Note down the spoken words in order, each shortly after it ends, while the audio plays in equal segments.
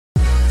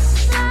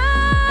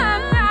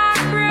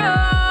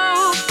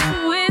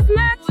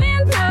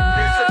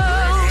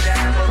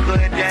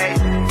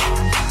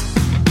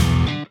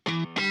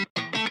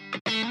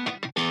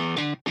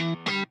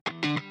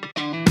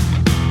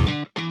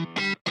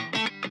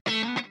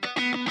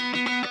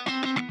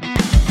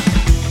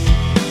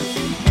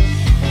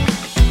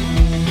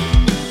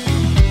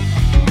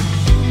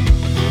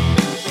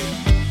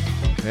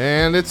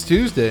And it's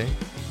Tuesday.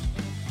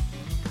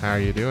 How are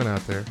you doing out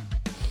there?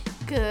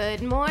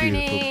 Good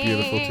morning.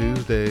 Beautiful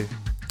Tuesday.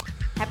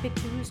 Happy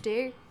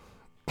Tuesday.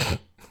 That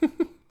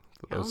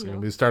was going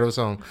to be the start of a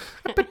song.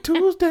 Happy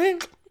Tuesday.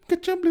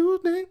 Get your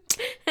blues day.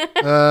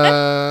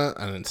 I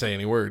didn't say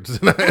any words.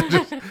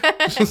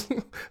 That's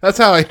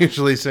how I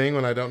usually sing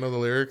when I don't know the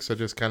lyrics. I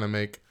just kind of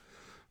make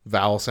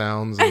vowel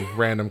sounds and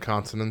random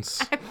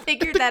consonants. I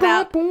figured that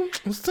out.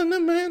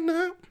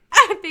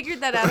 I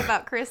figured that out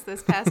about Chris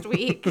this past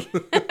week.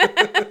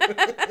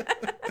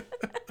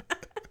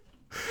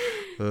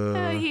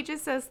 He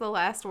just says the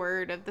last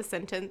word of the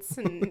sentence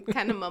and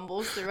kind of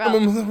mumbles throughout.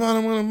 I'm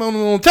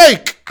gonna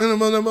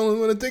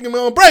take him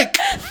on a break.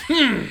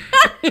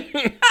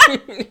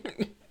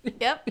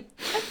 Yep.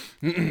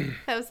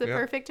 That was the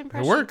perfect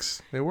impression.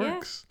 It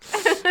works.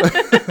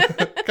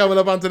 Yeah. Coming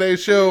up on today's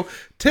show,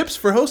 tips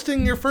for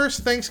hosting your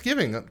first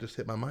Thanksgiving. Oh, just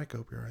hit my mic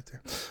over right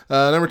there.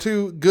 Number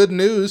 2, good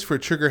news for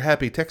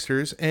trigger-happy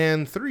texters.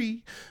 And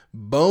 3,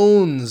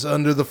 bones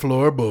under the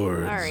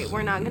floorboards. All right,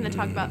 we're not going to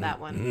talk about that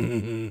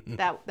one.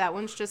 That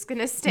one's just going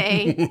to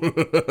stay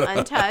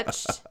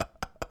untouched.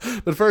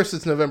 But first,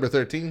 it's November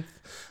 13th.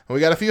 And we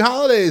got a few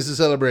holidays to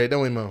celebrate,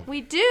 don't we, Mo?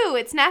 We do.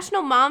 It's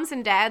National Moms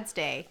and Dads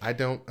Day. I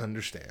don't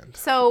understand.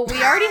 So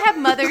we already have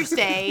Mother's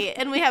Day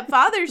and we have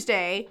Father's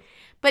Day.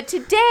 But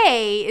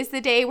today is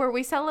the day where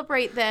we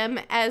celebrate them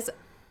as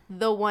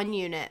the one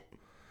unit.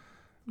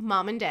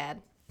 Mom and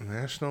Dad.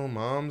 National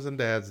Moms and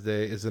Dads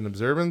Day is an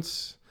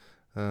observance.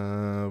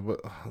 Tell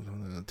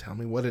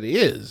me what it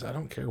is. I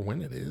don't care when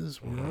it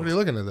is. We're already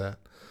looking at that.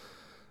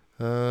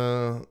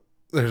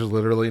 There's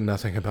literally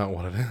nothing about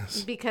what it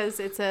is. Because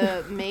it's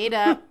a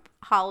made-up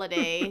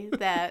holiday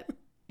that,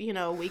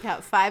 we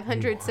got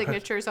 500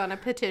 signatures on a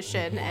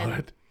petition.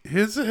 What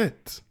is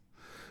it?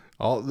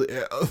 All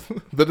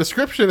the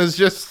description is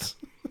just,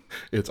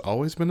 it's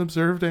always been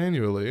observed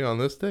annually on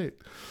this date.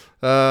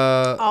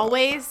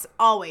 Always.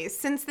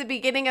 Since the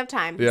beginning of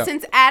time. Yeah.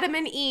 Since Adam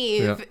and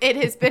Eve, It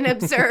has been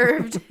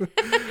observed.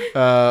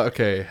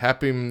 Okay.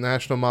 Happy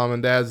National Mom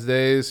and Dad's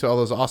Days to all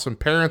those awesome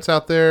parents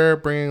out there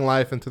bringing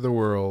life into the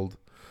world.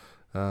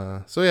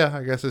 I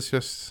guess it's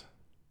just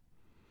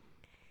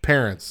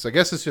parents. I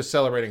guess it's just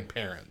celebrating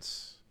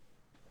parents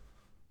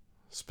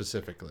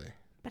specifically.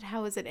 But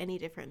how is it any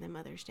different than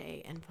Mother's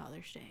Day and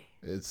Father's Day?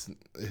 It's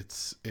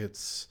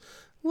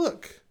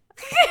look.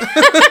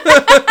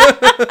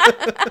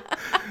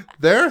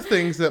 There are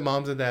things that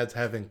moms and dads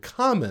have in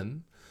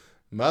common.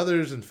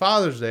 Mother's and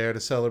Father's Day are to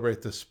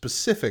celebrate the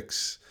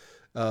specifics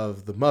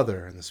of the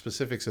mother and the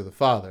specifics of the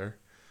father.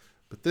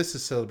 But this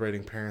is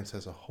celebrating parents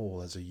as a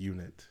whole, as a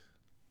unit.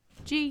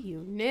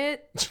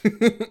 G-unit.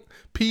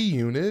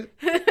 P-unit.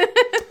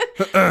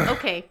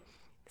 Okay.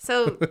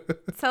 So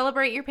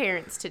celebrate your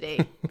parents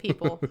today,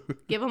 people.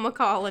 Give them a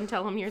call and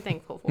tell them you're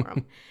thankful for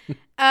them.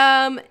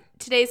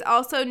 Today's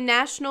also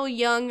National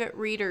Young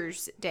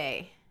Readers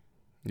Day.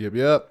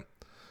 Yep.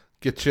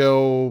 Get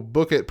your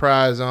Book It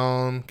prize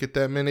on. Get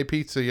that mini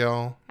pizza,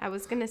 y'all. I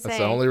was going to say. That's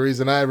the only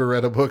reason I ever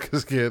read a book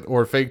as a kid,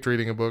 or faked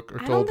reading a book, or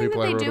told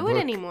people I wrote a book. I don't think that they do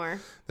it anymore.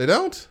 They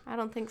don't? I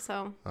don't think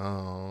so.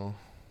 Oh.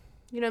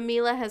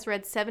 Mila has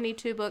read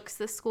 72 books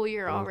this school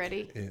year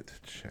already. It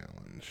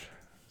challenge.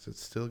 Is it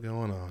still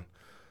going on?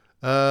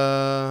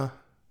 Yeah,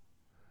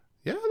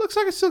 it looks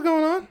like it's still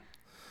going on.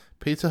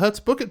 Pizza Hut's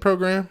Book It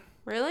program.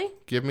 Really?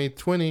 Give me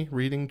 20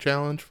 reading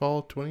challenge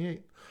fall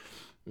 28.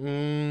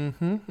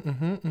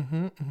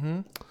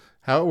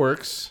 How it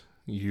works,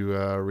 you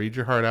read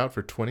your heart out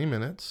for 20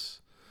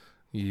 minutes.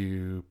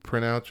 You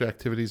print out your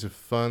activities of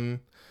fun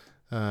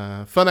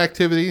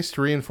activities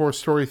to reinforce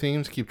story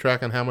themes, keep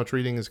track on how much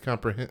reading is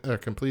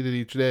completed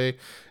each day,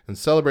 and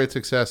celebrate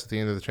success at the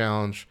end of the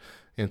challenge.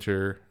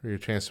 Enter your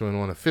chance to win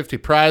one of 50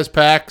 prize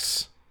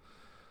packs.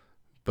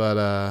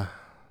 But,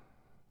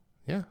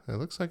 it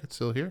looks like it's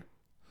still here.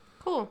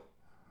 Cool.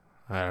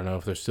 I don't know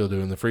if they're still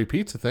doing the free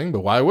pizza thing, but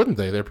why wouldn't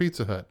they? They're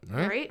Pizza Hut,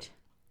 right? Right.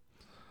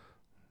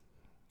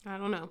 I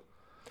don't know.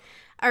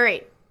 All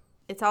right.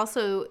 It's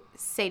also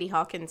Sadie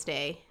Hawkins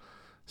Day.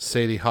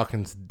 Sadie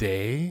Hawkins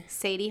Day?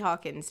 Sadie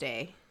Hawkins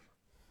Day.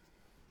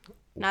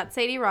 Not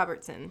Sadie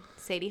Robertson.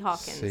 Sadie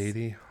Hawkins.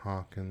 Sadie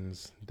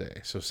Hawkins Day.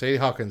 So Sadie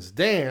Hawkins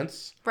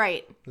Dance.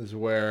 Right. Is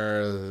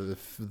where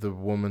the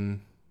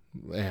woman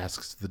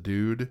asks the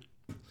dude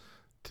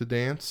to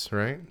dance,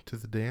 right? To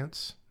the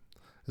dance.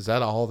 Is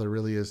that all there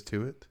really is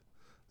to it?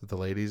 That the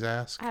ladies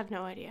ask? I have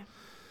no idea.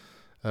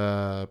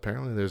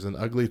 Apparently there's an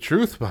ugly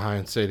truth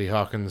behind Sadie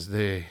Hawkins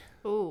Day.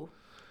 Ooh.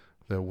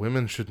 That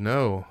women should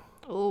know.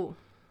 Ooh.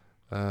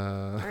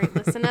 All right,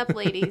 listen up,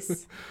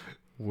 ladies.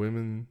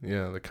 Women,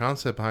 the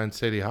concept behind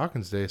Sadie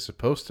Hawkins Day is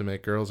supposed to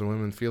make girls and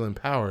women feel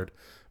empowered,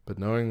 but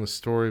knowing the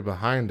story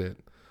behind it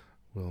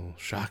will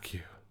shock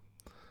you.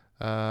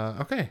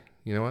 Okay,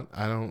 you know what?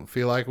 I don't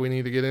feel like we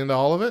need to get into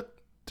all of it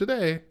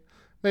today.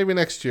 Maybe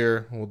next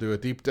year we'll do a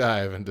deep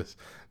dive into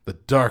the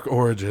dark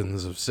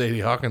origins of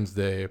Sadie Hawkins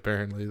Day,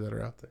 apparently, that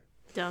are out there.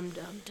 Dumb.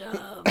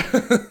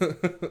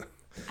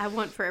 I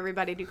want for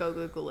everybody to go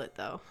Google it,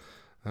 though.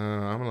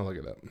 I'm going to look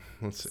it up.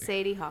 Let's see.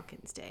 Sadie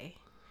Hawkins Day.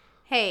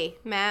 Hey,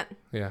 Matt.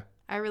 Yeah.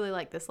 I really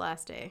like this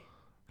last day.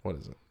 What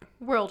is it?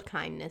 World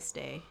Kindness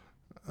Day.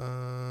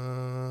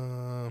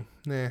 Nah.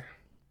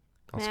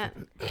 Matt,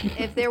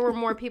 if there were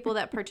more people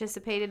that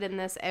participated in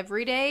this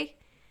every day,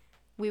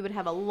 we would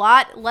have a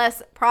lot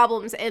less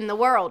problems in the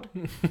world.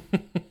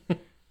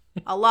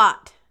 A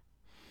lot.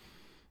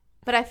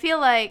 But I feel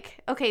like,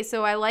 okay,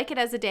 so I like it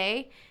as a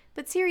day,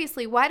 but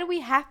seriously, why do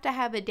we have to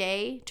have a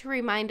day to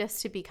remind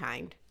us to be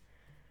kind?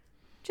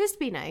 Just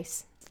be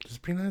nice.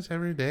 Just be nice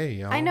every day,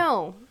 y'all. I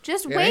know.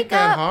 Just it wake ain't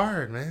that up.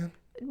 hard, man.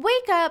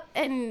 Wake up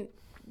and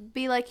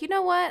be like, you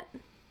know what?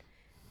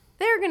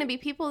 There are going to be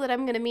people that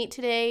I'm going to meet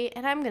today,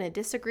 and I'm going to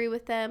disagree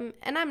with them,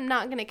 and I'm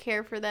not going to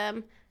care for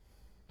them,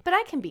 but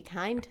I can be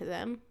kind to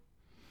them.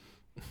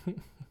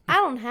 I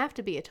don't have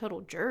to be a total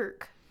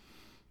jerk.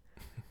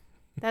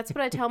 That's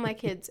what I tell my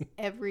kids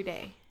every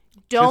day.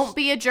 Don't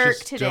be a jerk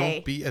today.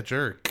 Don't be a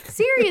jerk.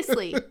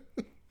 Seriously.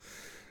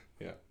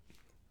 Yeah.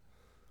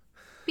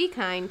 Be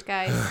kind,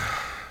 guys.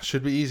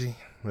 Should be easy,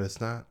 but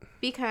it's not.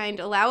 Be kind.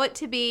 Allow it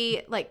to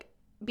be,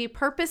 be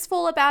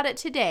purposeful about it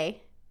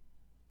today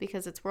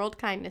because it's World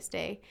Kindness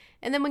Day.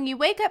 And then when you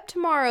wake up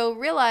tomorrow,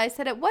 realize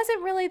that it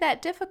wasn't really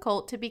that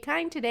difficult to be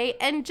kind today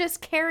and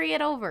just carry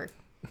it over.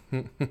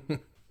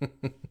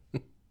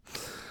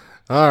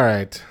 All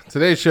right.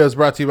 Today's show is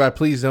brought to you by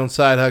Please Don't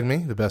Side Hug Me,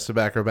 the best of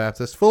Backer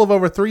Baptist. Full of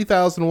over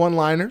 3,000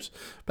 one-liners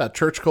about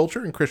church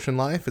culture and Christian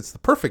life. It's the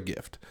perfect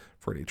gift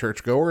for any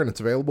churchgoer, and it's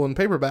available in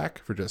paperback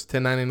for just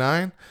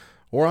 $10.99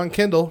 or on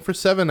Kindle for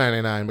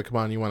 $7.99. But come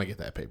on, you want to get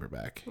that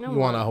paperback. You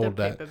want to hold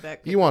that.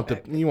 You want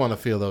to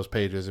feel those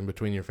pages in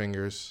between your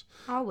fingers.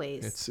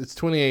 Always. It's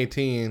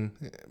 2018,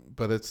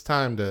 but it's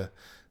time to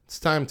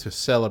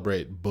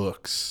celebrate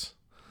books.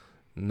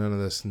 None of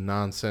this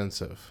nonsense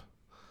of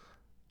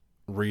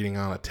reading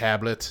on a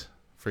tablet.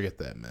 Forget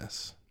that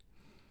mess.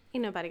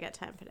 Ain't nobody got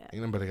time for that.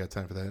 Ain't nobody got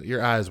time for that.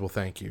 Your eyes will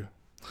thank you.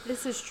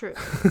 This is true.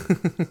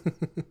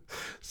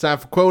 It's time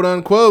for quote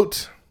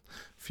unquote.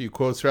 A few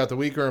quotes throughout the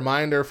week. A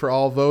reminder for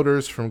all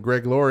voters from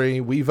Greg Laurie.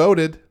 We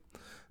voted.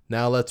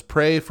 Now let's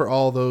pray for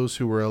all those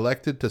who were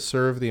elected to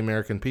serve the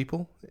American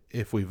people,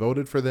 if we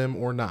voted for them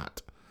or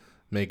not.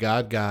 May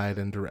God guide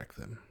and direct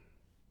them.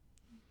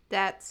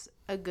 That's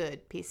a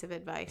good piece of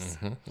advice.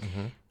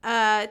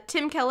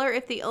 Tim Keller,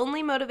 if the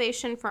only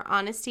motivation for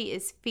honesty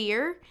is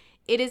fear,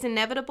 it is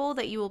inevitable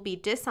that you will be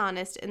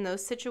dishonest in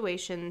those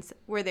situations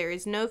where there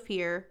is no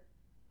fear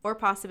or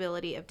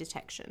possibility of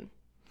detection.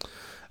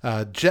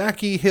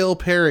 Jackie Hill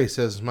Perry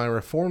says, my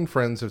Reformed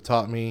friends have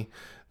taught me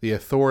the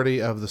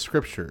authority of the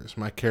Scriptures.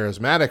 My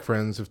charismatic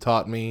friends have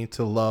taught me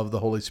to love the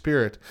Holy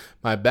Spirit.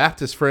 My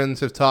Baptist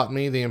friends have taught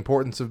me the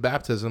importance of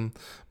baptism.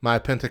 My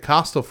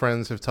Pentecostal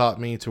friends have taught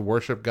me to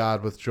worship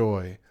God with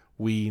joy.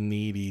 We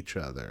need each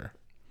other.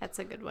 That's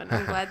a good one.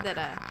 I'm glad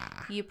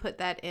that you put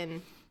that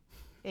in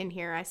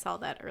here. I saw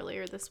that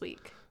earlier this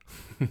week.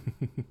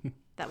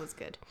 That was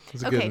good.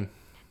 That's a good one.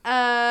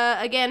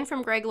 Again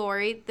from Greg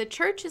Laurie, the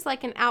church is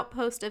like an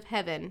outpost of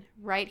heaven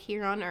right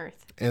here on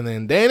earth. And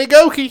then Danny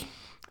Gokey.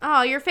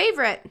 Oh, your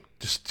favorite.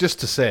 Just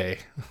to say,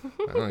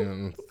 I don't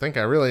even think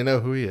I really know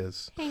who he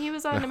is. Hey, he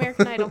was on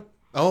American Idol.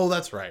 Oh,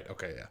 that's right.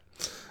 Okay,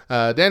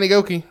 yeah. Danny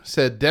Gokey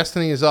said,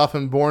 destiny is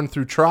often born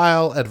through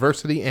trial,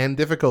 adversity, and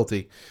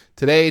difficulty.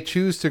 Today,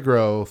 choose to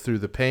grow through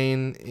the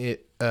pain.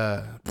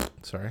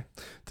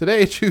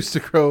 Today, choose to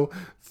grow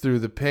through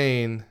the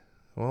pain.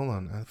 Hold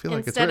on. I feel like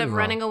it's instead of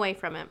running wrong. away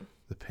from it.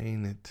 The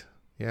pain it.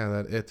 Yeah,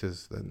 that it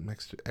is the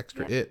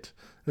extra it.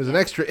 There's an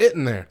extra it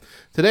in there.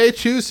 Today,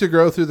 choose to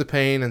grow through the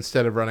pain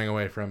instead of running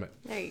away from it.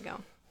 There you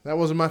go. That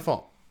wasn't my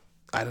fault.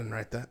 I didn't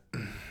write that.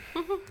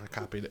 I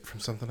copied it from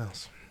something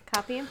else.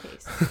 Copy and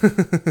paste.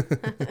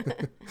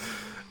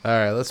 All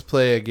right, let's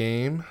play a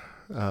game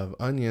of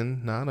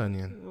onion, not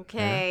onion.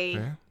 Okay.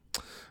 I'm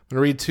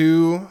gonna read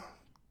two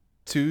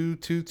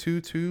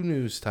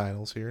news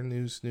titles here.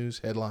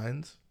 News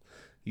headlines.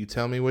 You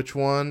tell me which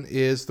one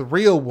is the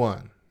real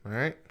one. All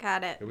right.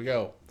 Got it. Here we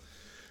go.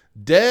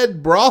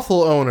 Dead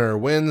brothel owner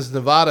wins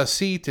Nevada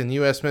seat in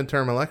U.S.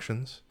 midterm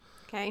elections.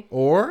 Okay.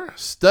 Or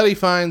study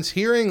finds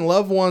hearing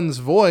loved one's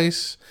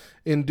voice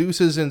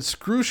induces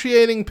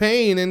excruciating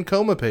pain in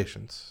coma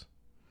patients.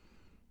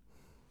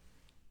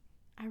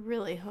 I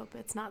really hope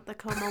it's not the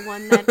coma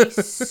one. That'd be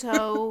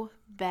so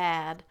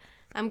bad.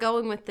 I'm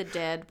going with the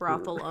dead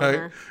brothel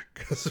owner.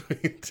 Because we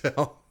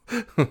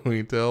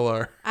tell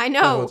our I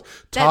know.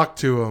 Talk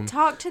to them.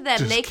 Talk to them.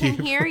 Just they can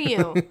keep- hear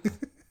you.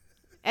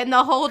 And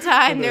the whole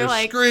time they're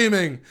like,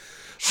 screaming,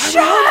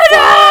 shut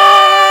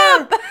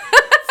up!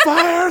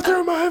 fire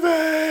through my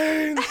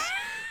veins.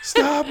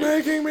 Stop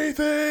making me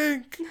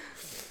think.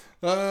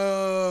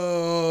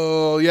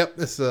 Oh, yep.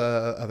 This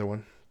other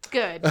one.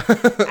 Good.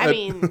 I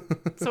mean,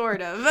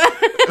 sort of.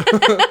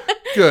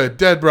 Good.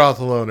 Dead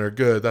brothel owner.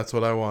 Good. That's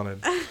what I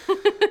wanted.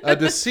 A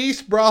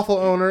deceased brothel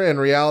owner and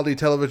reality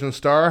television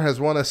star has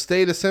won a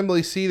state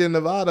assembly seat in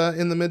Nevada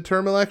in the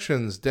midterm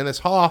elections. Dennis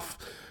Hoff,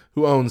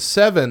 who owns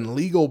 7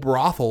 legal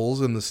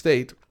brothels in the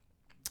state,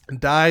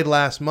 died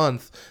last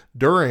month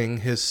during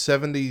his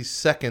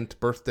 72nd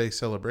birthday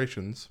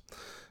celebrations.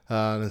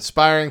 An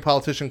inspiring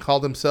politician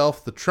called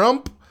himself the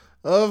Trump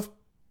of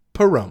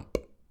Pahrump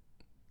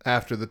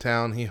after the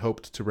town he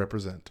hoped to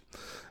represent.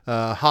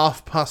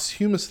 Hoff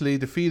posthumously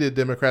defeated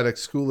Democratic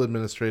school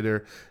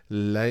administrator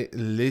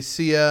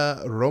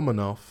Lesia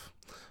Romanoff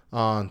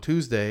on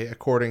Tuesday,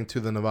 according to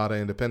the Nevada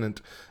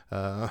Independent.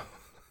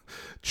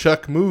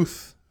 Chuck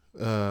Muth,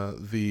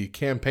 the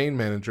campaign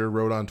manager,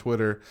 wrote on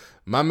Twitter,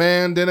 "My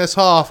man Dennis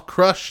Hoff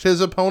crushed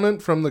his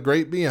opponent from the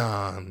great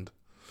beyond."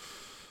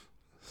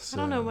 So,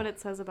 I don't know what it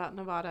says about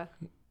Nevada.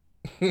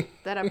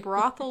 That a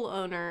brothel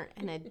owner,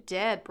 and a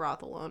dead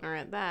brothel owner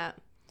at that,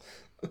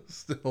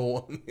 still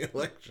won the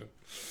election.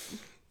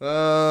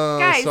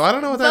 Guys, so I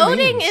don't know what that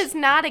means. Voting is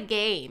not a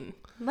game.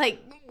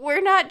 Like,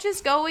 we're not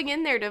just going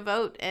in there to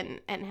vote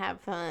and have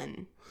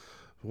fun.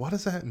 What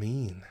does that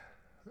mean?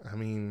 I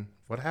mean,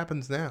 what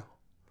happens now?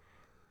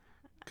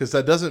 Because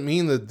that doesn't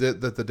mean that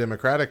the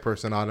Democratic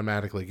person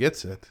automatically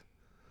gets it.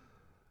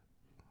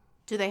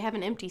 Do they have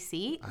an empty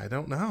seat? I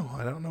don't know.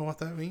 I don't know what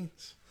that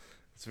means.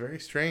 It's very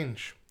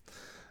strange.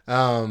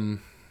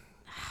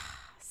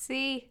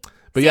 See?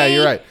 But yeah,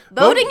 you're right.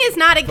 Voting is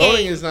not a game.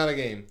 Voting is not a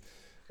game.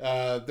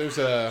 There's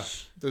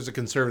a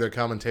conservative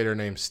commentator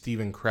named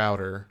Steven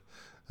Crowder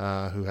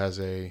who has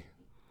a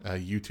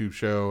YouTube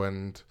show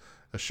and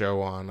a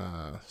show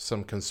on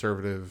some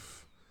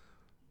conservative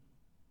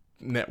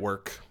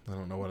network. I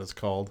don't know what it's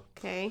called.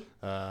 Okay.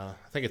 I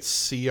think it's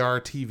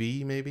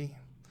CRTV, maybe.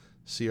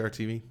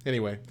 CRTV.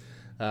 Anyway,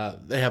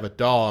 they have a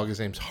dog. His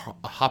name's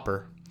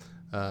Hopper.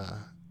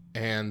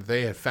 And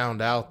they had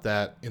found out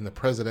that in the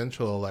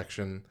presidential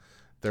election,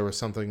 there was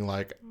something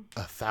like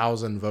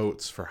 1,000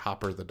 votes for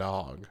Hopper the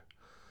dog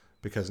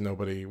because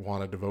nobody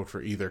wanted to vote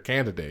for either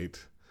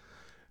candidate.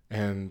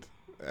 And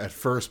at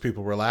first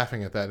people were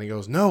laughing at that. And he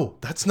goes, "No,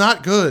 that's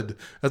not good.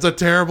 That's a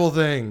terrible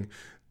thing.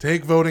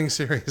 Take voting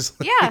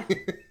seriously." Yeah.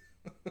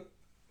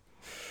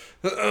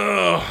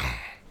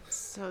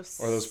 So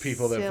or those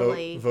people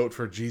that vote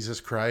for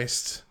Jesus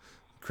Christ.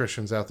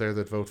 Christians out there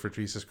that vote for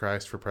Jesus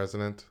Christ for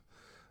president.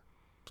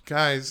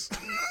 Guys.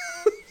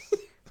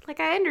 Like,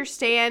 I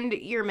understand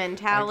your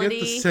mentality. I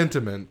get the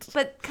sentiment.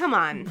 But come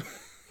on.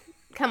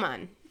 Come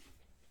on.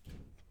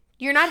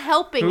 You're not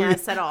helping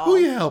us at all. Who are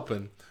you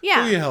helping?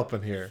 Yeah. Who are you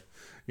helping here?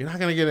 You're not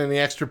going to get any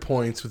extra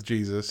points with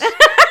Jesus.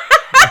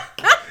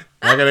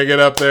 Not going to get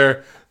up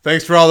there.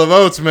 Thanks for all the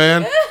votes,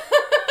 man.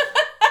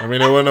 I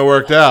mean, it wouldn't have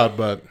worked out,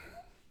 but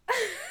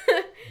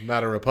I'm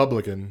not a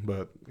Republican,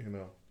 but, you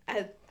know.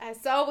 I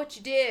saw what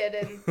you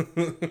did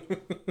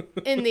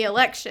in the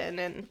election,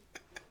 and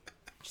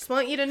just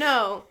want you to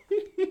know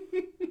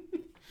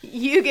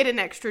you get an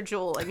extra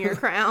jewel in your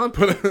crown.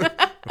 Put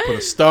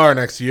a star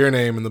next to your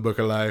name in the book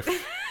of life.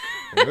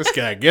 And this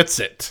guy gets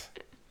it.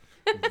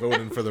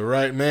 Voting for the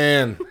right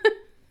man.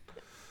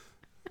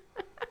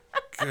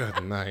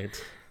 Good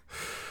night.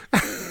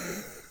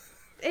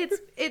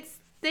 It's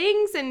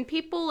things and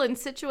people and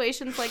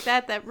situations like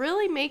that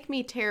really make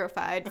me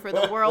terrified for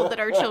the world that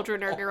our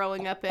children are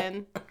growing up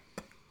in.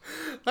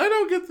 I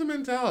don't get the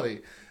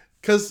mentality.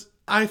 Because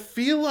I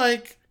feel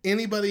like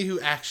anybody who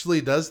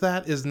actually does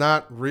that is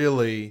not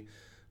really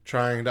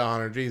trying to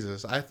honor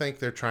Jesus. I think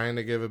they're trying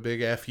to give a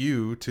big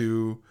FU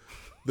to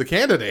the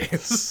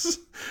candidates.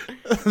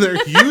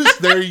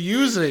 They're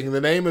using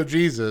the name of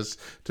Jesus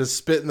to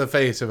spit in the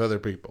face of other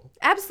people.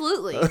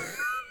 Absolutely.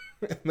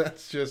 And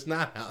that's just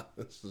not how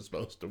this is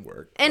supposed to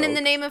work. And in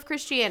the name of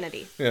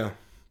Christianity. Yeah.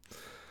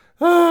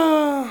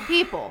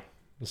 People.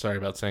 Sorry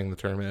about saying the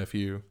term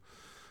FU.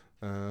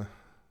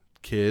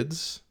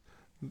 Kids,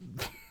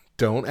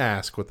 don't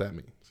ask what that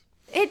means.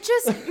 It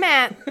just,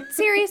 Matt,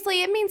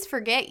 seriously, it means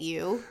forget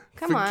you.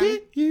 Come on.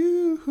 Forget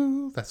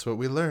you. That's what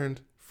we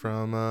learned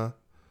from, oh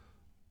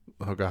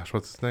gosh,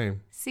 what's his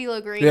name?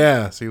 CeeLo Green.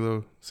 Yeah,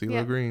 CeeLo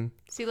Yep. Green.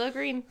 CeeLo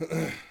Green.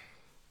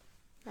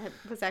 That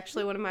was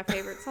actually one of my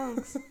favorite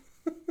songs.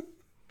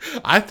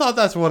 I thought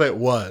that's what it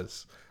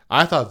was.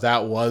 I thought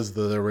that was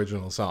the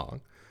original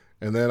song.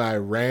 And then I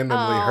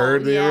randomly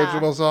heard the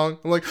original song.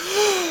 I'm like,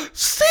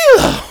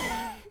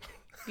 CeeLo!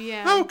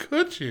 Yeah. How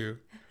could you?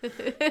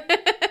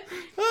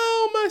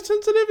 Oh, my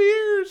sensitive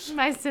ears.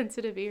 My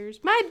sensitive ears.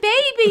 My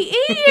baby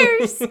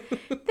ears.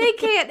 They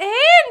can't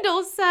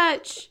handle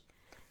such.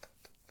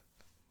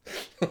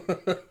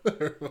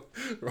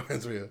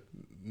 Reminds me of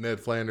Ned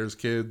Flanders'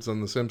 kids on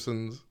The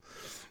Simpsons,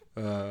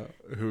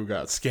 who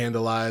got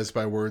scandalized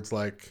by words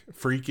like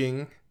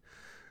freaking.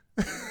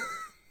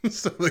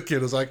 So the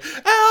kid was like,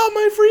 "Ow,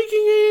 my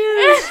freaking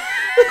ears!"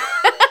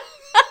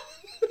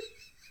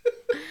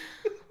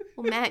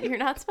 Well, Matt, you're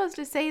not supposed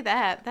to say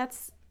that.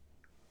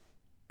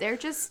 They're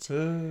just,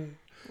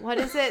 what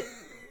is it?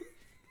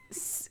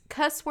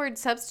 Cuss word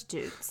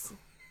substitutes.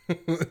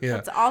 Yeah.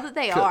 That's all that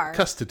they are.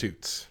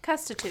 Custitutes.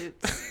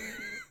 Custitutes.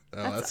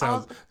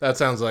 Oh, that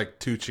sounds like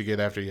toots you get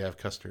after you have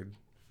custard.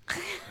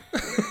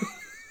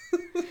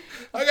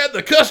 I got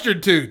the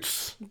custard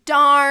toots.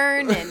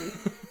 Darn and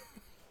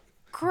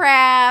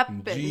crap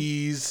and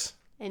jeez.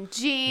 And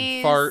jeez.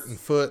 And fart and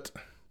foot.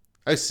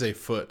 I say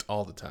foot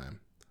all the time.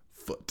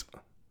 Foot.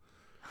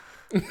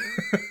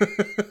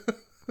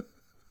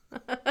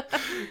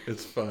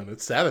 It's fun.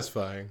 It's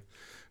satisfying.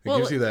 It Well,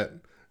 gives you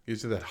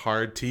that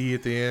hard T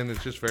at the end.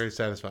 It's just very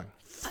satisfying.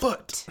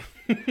 Foot.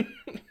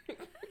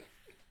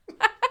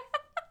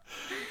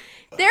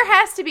 There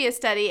has to be a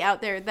study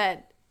out there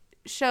that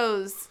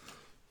shows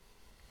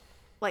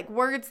like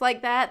words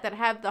like that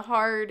have the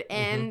hard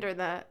end or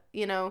the,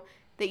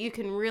 that you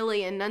can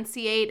really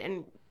enunciate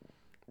and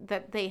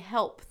that they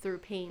help through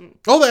pain.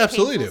 Oh, they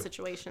absolutely do.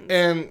 Situations.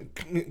 And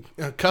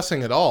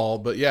cussing at all,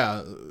 but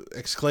yeah,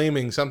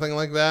 exclaiming something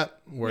like that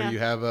where you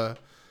have a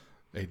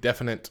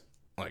definite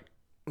like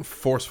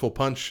forceful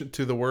punch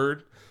to the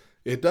word,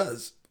 it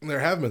does. There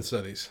have been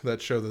studies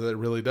that show that it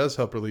really does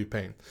help relieve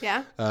pain.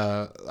 Yeah.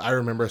 I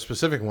remember a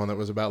specific one that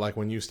was about like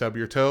when you stub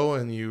your toe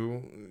and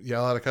you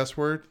yell out a cuss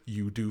word,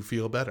 you do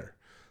feel better.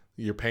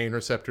 Your pain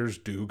receptors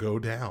do go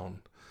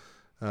down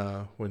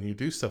when you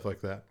do stuff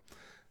like that.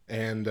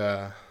 And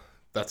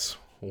that's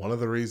one of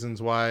the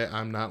reasons why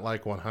I'm not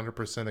like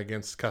 100%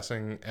 against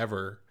cussing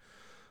ever.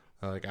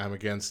 Like I'm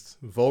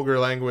against vulgar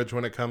language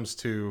when it comes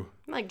to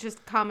like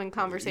just common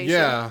conversation.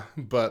 Yeah,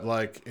 but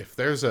like if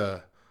there's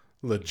a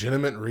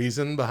legitimate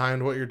reason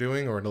behind what you're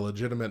doing or a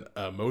legitimate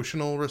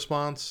emotional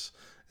response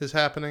is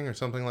happening or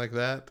something like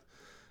that,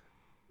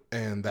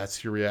 and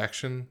that's your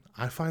reaction,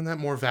 I find that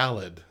more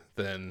valid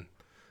than,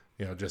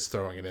 just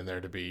throwing it in there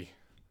to be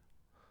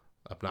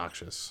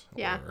obnoxious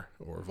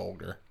or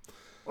vulgar.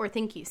 Or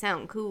think you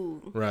sound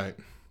cool. Right.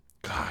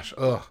 Gosh,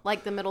 ugh.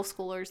 Like the middle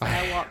schoolers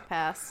that I walk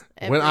past.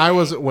 When I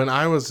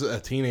was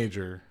a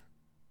teenager,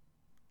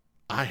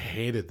 I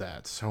hated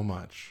that so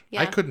much.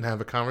 Yeah. I couldn't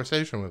have a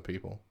conversation with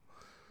people.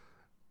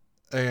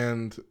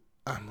 And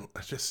I'm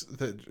just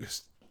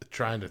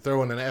trying to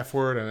throw in an F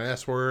word and an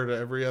S word,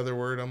 every other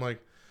word. I'm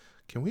like,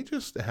 can we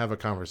just have a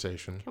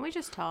conversation? Can we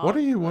just talk? What are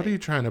you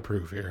trying to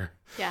prove here?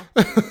 Yeah.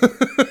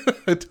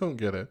 I don't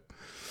get it.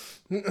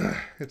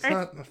 It's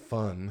not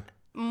fun.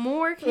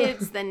 More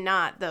kids than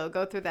not, though,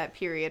 go through that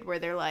period where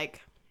they're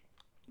like,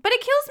 but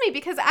it kills me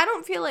because I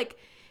don't feel like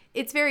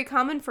it's very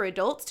common for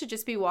adults to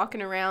just be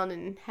walking around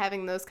and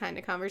having those kind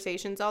of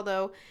conversations.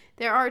 Although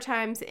there are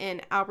times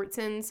in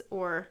Albertsons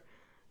or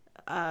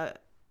a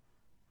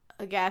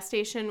gas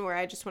station where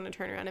I just want to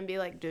turn around and be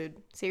like, dude,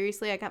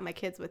 seriously, I got my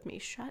kids with me.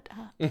 Shut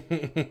up.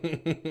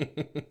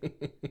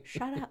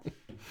 Shut up.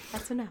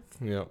 That's enough.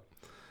 Yep.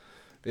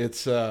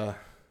 It's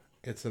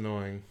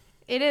annoying.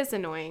 It is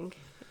annoying.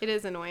 It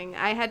is annoying.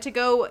 I had to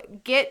go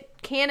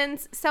get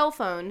Cannon's cell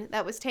phone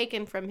that was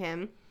taken from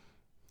him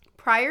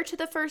prior to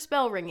the first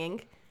bell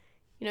ringing.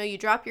 You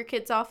drop your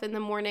kids off in the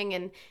morning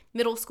and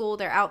middle school,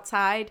 they're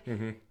outside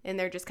and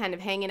they're just kind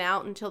of hanging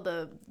out until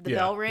the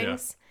bell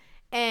rings. Yeah.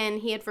 And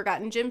he had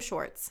forgotten gym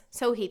shorts.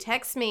 So he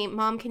texts me,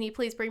 Mom, can you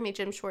please bring me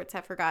gym shorts?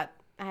 I forgot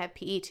I have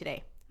PE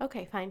today.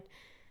 Okay, fine.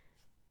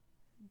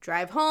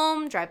 Drive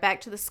home, drive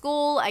back to the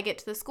school. I get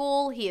to the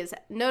school. He is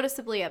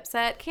noticeably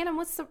upset. Cannon,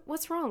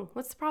 what's wrong?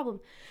 What's the problem?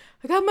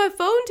 I got my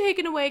phone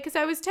taken away because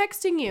I was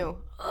texting you.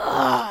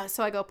 Ugh.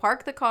 So I go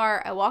park the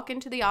car. I walk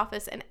into the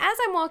office. And as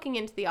I'm walking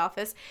into the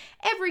office,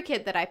 every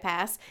kid that I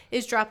pass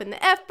is dropping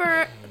the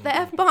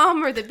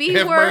F-bomb or the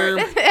B word,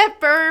 the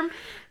F-berm.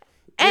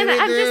 And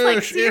I'm just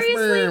like,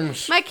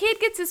 seriously? My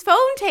kid gets his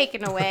phone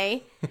taken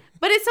away.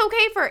 But it's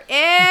okay for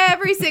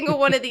every single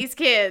one of these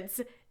kids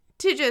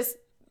to just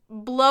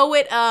blow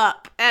it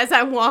up as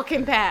I'm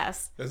walking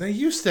past. They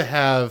used to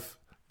have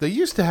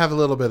a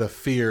little bit of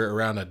fear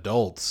around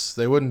adults.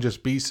 They wouldn't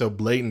just be so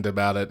blatant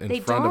about it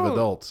in front of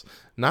adults.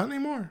 Not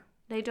anymore.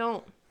 They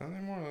don't. Not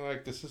anymore. They're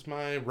like, this is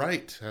my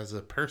right as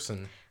a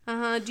person.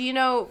 Do you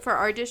know, for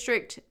our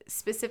district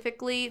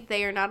specifically,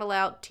 they are not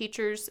allowed,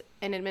 teachers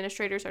and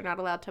administrators are not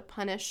allowed to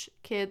punish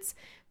kids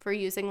for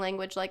using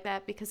language like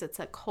that because it's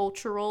a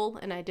cultural,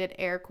 and I did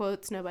air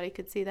quotes, nobody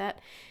could see that.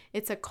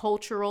 It's a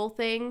cultural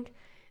thing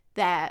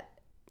that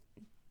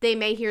they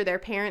may hear their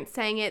parents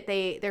saying it.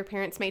 Their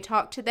parents may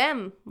talk to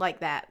them like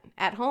that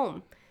at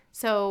home.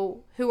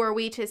 So who are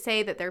we to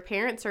say that their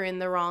parents are in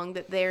the wrong,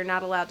 that they're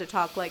not allowed to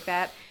talk like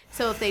that?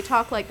 So if they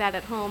talk like that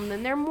at home,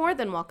 then they're more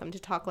than welcome to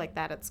talk like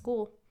that at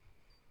school.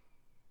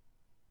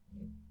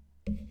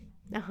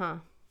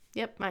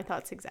 Yep, my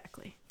thoughts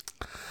exactly.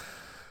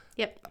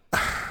 Yep.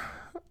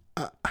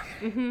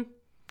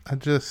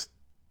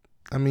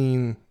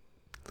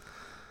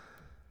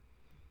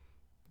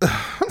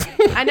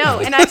 I know,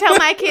 and I tell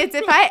my kids,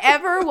 if I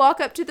ever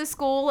walk up to the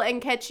school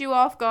and catch you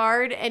off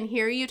guard and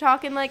hear you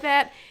talking like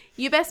that,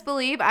 you best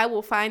believe I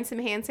will find some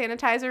hand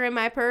sanitizer in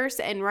my purse,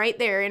 and right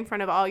there in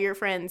front of all your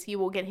friends, you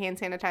will get hand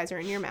sanitizer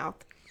in your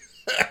mouth.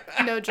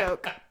 No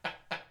joke.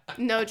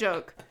 No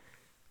joke.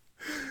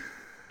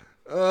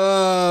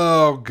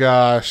 Oh,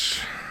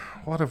 gosh.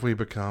 What have we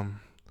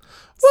become?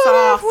 Soft. What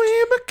have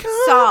we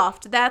become?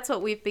 Soft. That's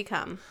what we've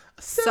become.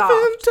 Soft.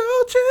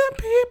 Self-indulgent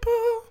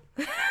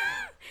people.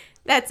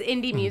 That's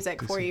indie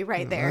music for you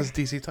right there. That's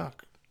DC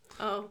Talk.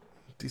 Oh,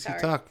 DC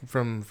Talk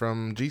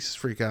from Jesus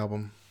Freak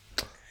album.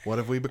 What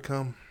have we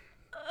become?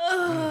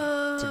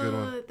 It's a good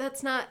one.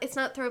 It's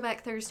not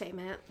Throwback Thursday,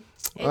 Matt.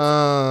 It's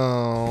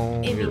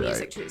Indie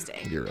Music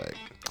Tuesday. You're right.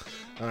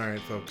 All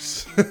right,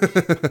 folks.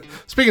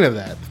 Speaking of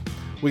that,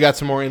 We got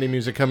some more indie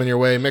music coming your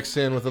way, mixed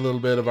in with a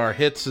little bit of our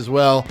hits as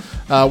well.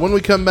 When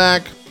we come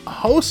back,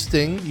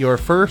 hosting your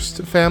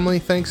first family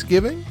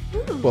Thanksgiving?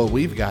 Ooh. Well,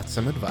 we've got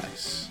some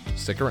advice.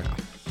 Stick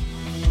around.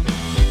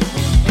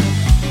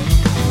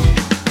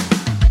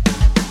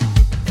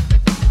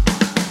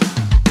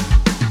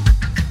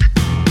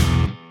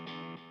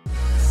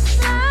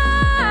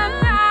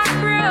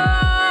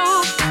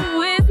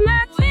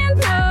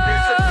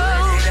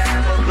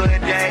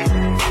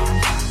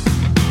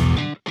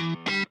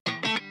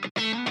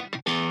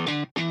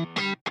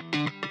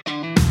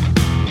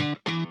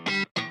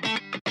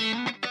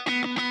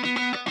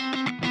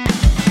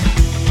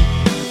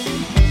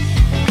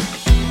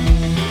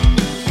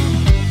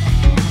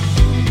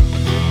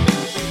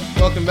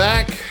 Welcome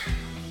back.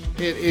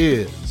 It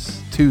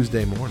is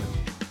Tuesday morning.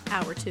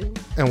 Hour 2.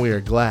 And we are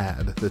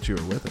glad that you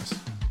are with us.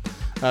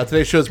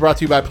 Today's show is brought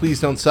to you by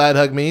Please Don't Side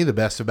Hug Me, the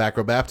best of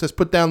Back Baptist.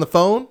 Put down the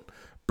phone,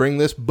 bring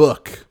this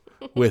book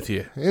with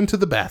you into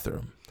the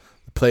bathroom,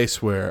 the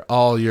place where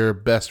all your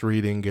best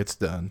reading gets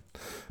done.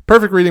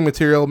 Perfect reading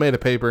material made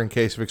of paper in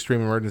case of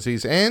extreme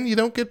emergencies, and you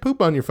don't get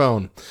poop on your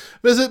phone.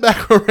 Visit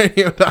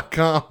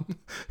backrowradio.com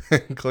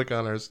and click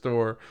on our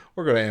store,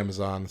 or go to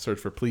Amazon and search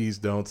for Please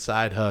Don't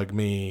Side Hug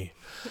Me.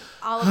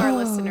 All of our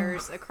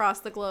listeners across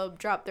the globe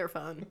drop their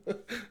phone.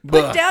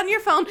 Put down your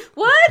phone.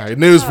 What? All right,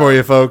 news for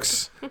you,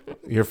 folks.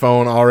 Your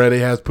phone already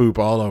has poop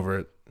all over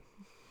it.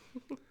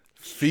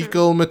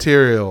 Fecal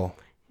material.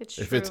 It's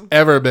if true. it's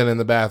ever been in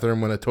the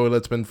bathroom when a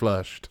toilet's been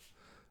flushed,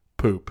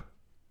 poop.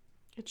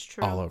 It's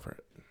true. All over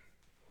it.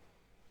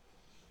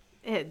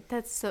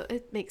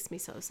 It makes me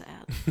so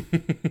sad.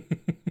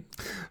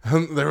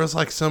 There was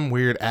like some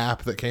weird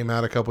app that came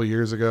out a couple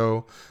years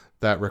ago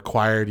that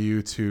required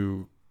you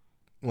to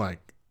like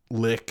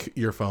lick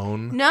your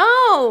phone.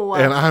 No.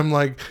 And I'm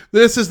like,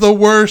 this is the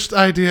worst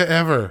idea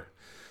ever.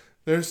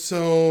 There's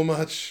so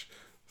much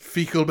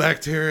fecal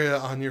bacteria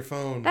on your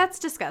phone. That's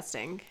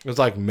disgusting. It was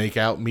like make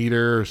out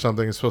meter or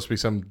something. It's supposed to be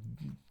some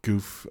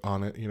goof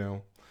on it, you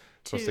know.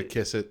 Supposed to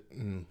kiss it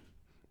and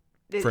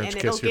French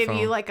and kiss it'll your give phone.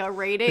 you like a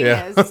rating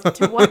as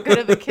to what good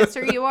of a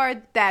kisser you are.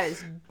 That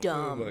is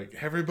dumb. Like,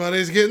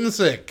 everybody's getting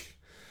sick.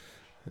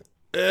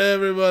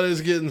 Everybody's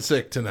getting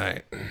sick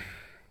tonight.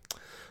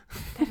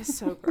 That is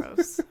so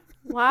gross.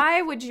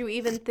 Why would you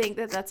even think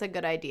that that's a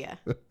good idea?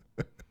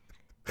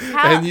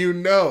 And you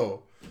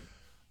know,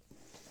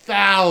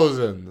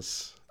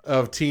 thousands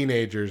of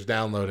teenagers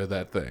downloaded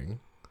that thing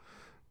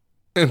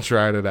and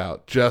tried it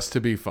out just to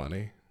be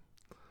funny.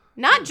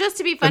 Not just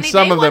to be funny. And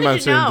some they of them, wanted I'm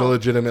to sure, know.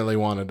 legitimately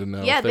wanted to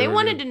know. Yeah, they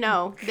wanted to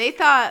know. They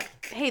thought,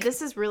 hey,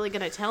 this is really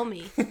going to tell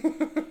me.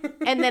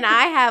 And then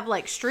I have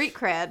like street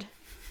cred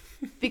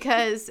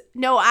because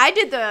I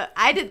did the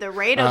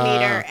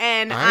radometer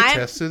and I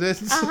tested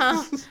it.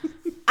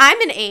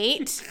 I'm an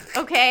 8.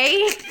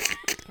 Okay.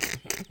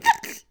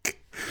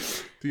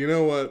 Do you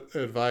know what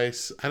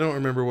advice? I don't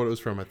remember what it was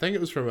from. I think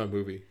it was from a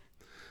movie.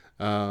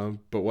 But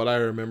what I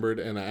remembered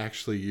and I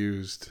actually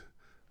used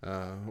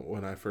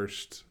when I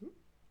first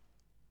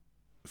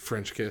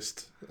French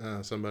kissed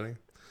somebody,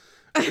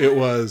 it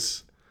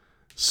was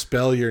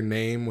spell your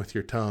name with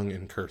your tongue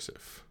in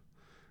cursive.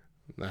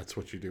 That's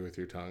what you do with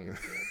your tongue.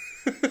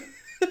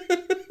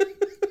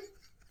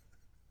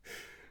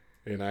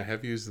 And I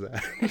have used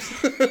that.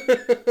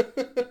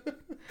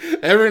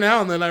 Every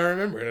now and then I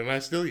remember it and I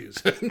still use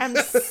it. I'm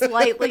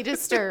slightly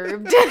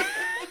disturbed.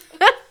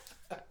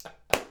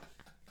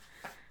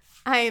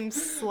 I am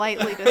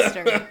slightly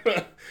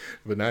disturbed.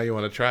 But now you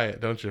want to try it,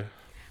 don't you?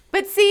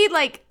 But see,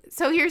 like,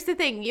 so here's the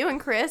thing. You and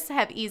Chris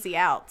have easy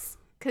outs.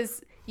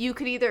 Because you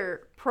could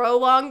either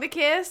prolong the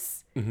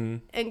kiss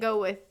and go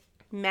with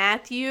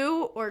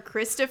Matthew or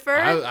Christopher.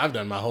 I've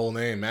done my whole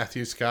name.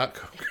 Matthew Scott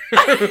Coker.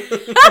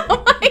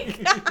 Oh, my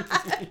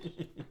God.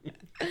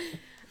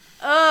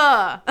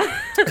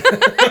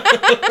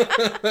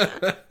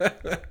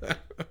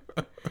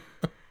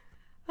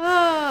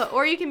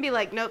 Or you can be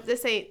like, nope,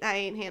 I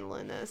ain't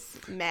handling this.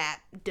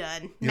 Matt,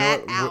 done.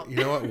 Matt, out. You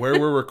know what? Where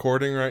we're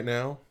recording right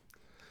now,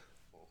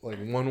 like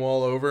one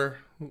wall over,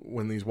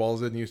 when these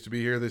walls didn't used to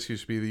be here, this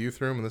used to be the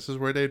youth room, and this is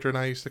where Deidre and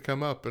I used to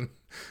come up and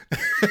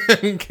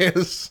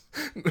kiss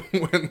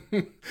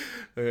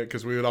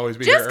because we would always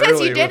be just because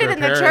you did it in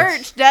the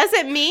church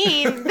doesn't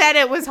mean that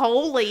it was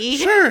holy.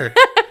 Sure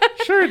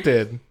it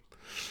did.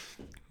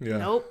 Yeah.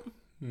 Nope.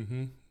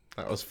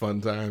 That was fun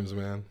times,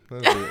 man.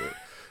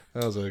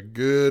 That was a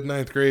good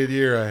 9th grade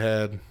year I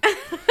had.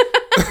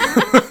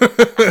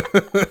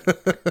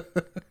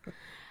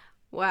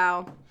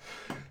 Wow.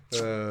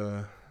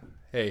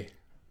 Hey.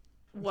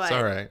 What? It's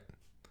all right.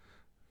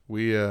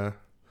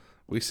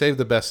 We saved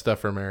the best stuff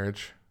for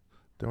marriage.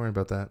 Don't worry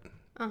about that.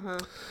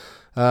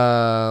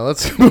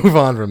 Let's move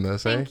on from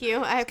this. Thank you.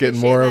 I It's getting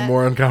more and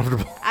more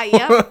uncomfortable.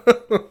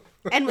 Yep.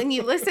 And when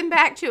you listen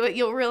back to it,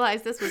 you'll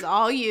realize this was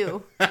all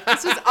you.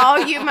 This was all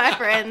you, my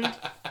friend.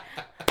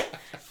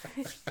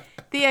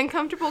 The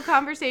uncomfortable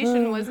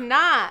conversation was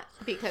not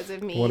because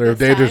of me. Wonder if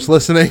Deidre's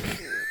listening.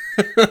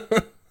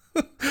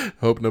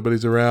 Hope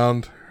nobody's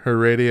around her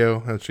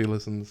radio as she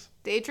listens.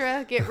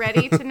 Deidre, get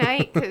ready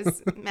tonight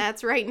because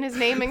Matt's writing his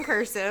name in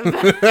cursive.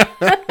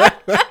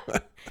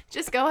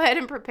 Just go ahead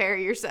and prepare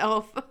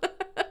yourself.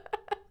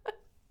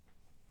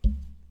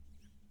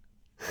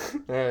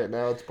 All right,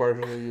 now it's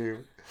partially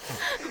you.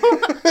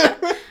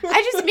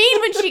 I just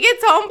mean when she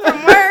gets home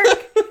from work,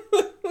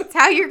 it's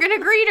how you're going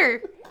to greet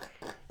her.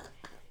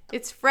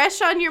 It's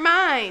fresh on your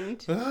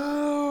mind.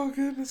 Oh,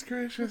 goodness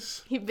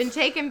gracious. You've been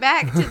taken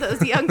back to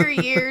those younger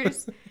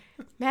years.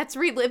 Matt's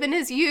reliving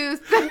his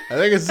youth. I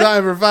think it's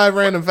time for 5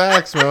 random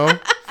facts, Mo.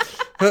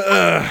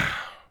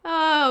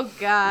 Oh,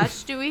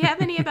 gosh. Do we have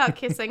any about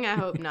kissing? I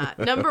hope not.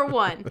 Number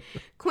 1.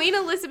 Queen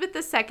Elizabeth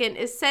II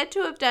is said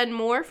to have done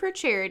more for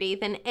charity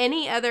than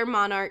any other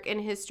monarch in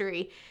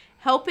history,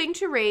 helping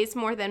to raise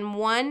more than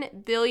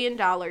 $1 billion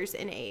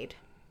in aid.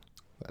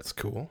 That's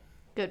cool.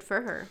 Good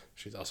for her.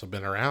 She's also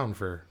been around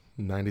for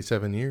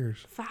 97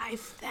 years.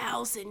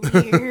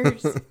 5,000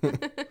 years.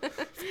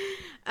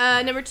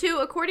 Number 2,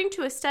 according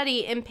to a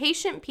study,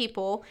 impatient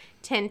people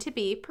tend to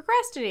be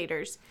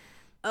procrastinators.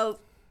 Oh,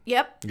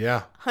 yep.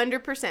 Yeah.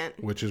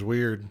 100%. Which is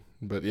weird,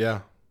 but yeah.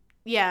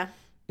 Yeah.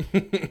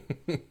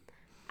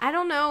 I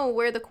don't know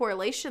where the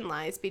correlation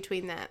lies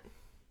between that.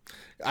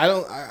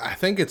 I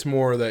think it's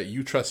more that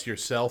you trust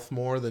yourself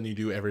more than you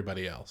do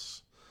everybody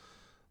else.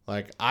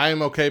 Like,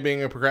 I'm okay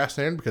being a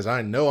procrastinator because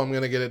I know I'm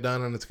going to get it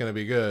done and it's going to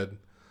be good.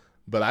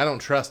 But I don't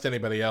trust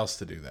anybody else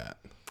to do that.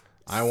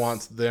 I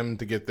want them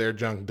to get their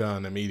junk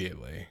done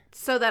immediately.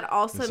 So that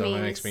also means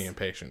that makes me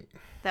impatient.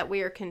 That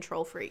we are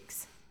control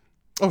freaks.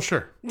 Oh,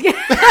 sure.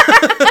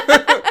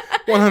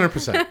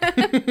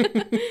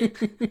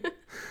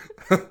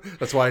 100%.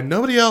 That's why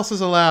nobody else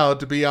is allowed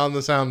to be on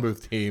the sound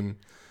booth team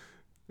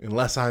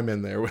unless I'm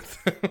in there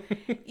with them.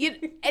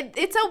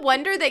 It's a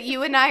wonder that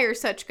you and I are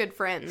such good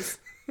friends.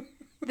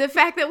 The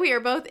fact that we are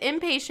both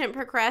impatient,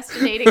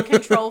 procrastinating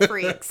control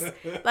freaks.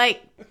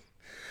 Like,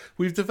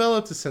 we've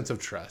developed a sense of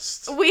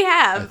trust. We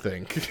have. I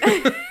think.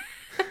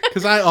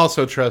 Because I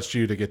also trust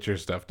you to get your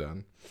stuff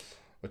done.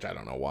 Which I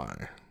don't know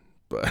why.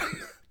 But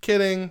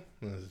kidding.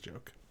 That was a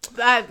joke.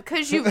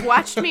 Because you've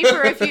watched me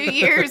for a few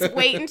years,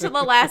 wait until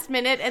the last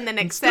minute, and then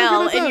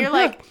excel. And you're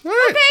like,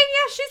 right. Okay,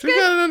 yeah, she's good. She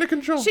got it under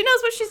control. She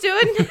knows what she's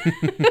doing.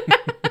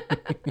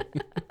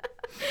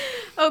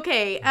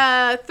 Okay,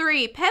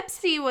 3.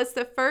 Pepsi was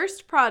the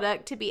first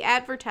product to be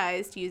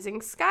advertised using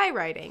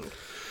skywriting.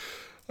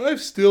 I've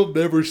still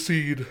never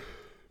seen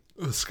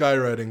a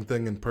skywriting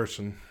thing in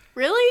person.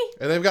 Really?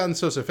 And they've gotten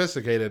so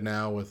sophisticated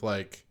now with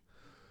like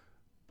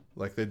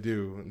they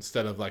do,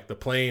 instead of like the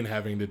plane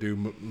having to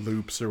do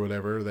loops or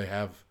whatever, they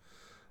have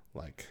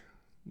like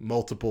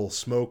multiple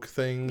smoke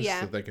things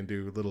that they can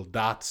do little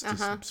dots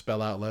to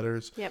spell out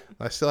letters. Yep.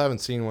 I still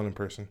haven't seen one in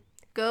person.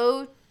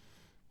 Go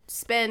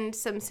spend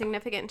some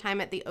significant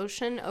time at the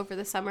ocean over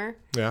the summer.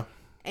 Yeah.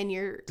 And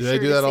you're do they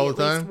do that all the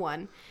time? At least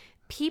one.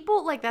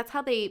 People, like, that's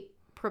how they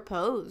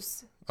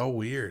propose. Oh,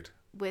 weird.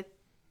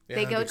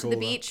 They go to the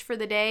beach for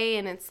the day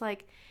and it's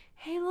like,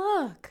 hey,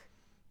 look.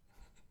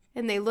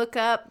 And they look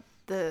up,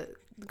 the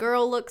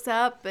girl looks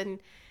up and,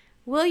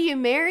 will you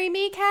marry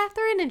me,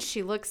 Catherine? And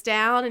she looks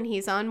down and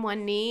he's on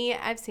one knee.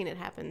 I've seen it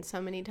happen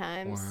so many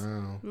times.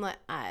 Wow. I'm like,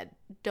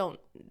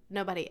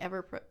 nobody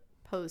ever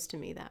proposed to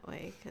me that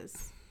way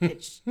because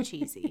it's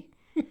cheesy.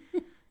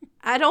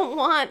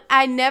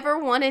 I never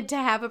wanted to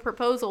have a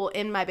proposal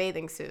in my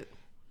bathing suit.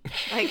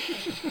 Like,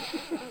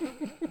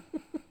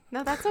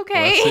 no, that's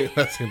okay. Well,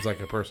 that seems like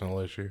a personal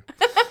issue.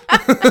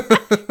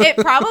 It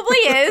probably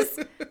is.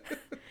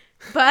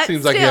 But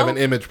seems like you have an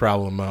image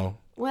problem, Mo.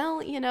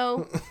 Well,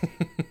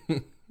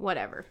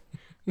 whatever.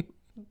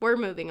 We're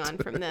moving on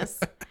from this.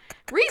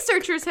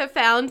 Researchers have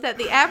found that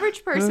the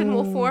average person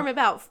will form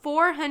about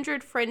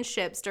 400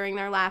 friendships during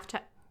their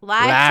lifetime.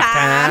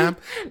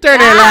 During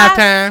their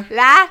lifetime.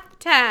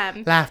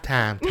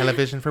 Lifetime.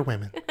 Television for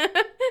women.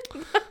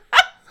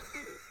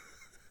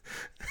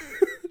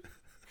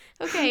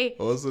 Okay.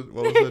 What was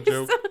the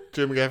joke?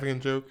 Jim Gaffigan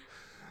joke?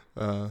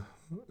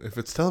 If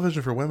it's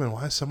television for women,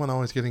 why is someone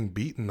always getting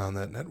beaten on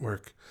that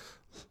network?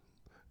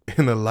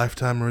 In a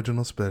Lifetime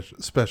original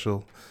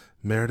special,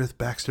 Meredith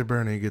Baxter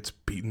Burney gets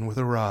beaten with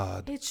a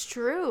rod. It's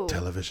true.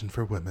 Television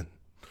for women.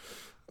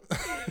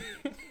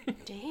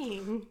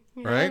 Dang.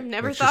 Right? I've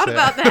never thought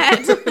about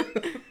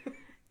that.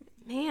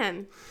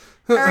 Man.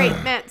 All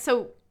right, Matt.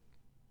 So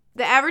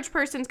the average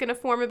person's going to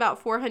form about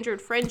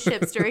 400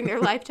 friendships during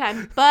their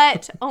lifetime,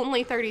 but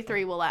only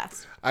 33 will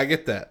last. I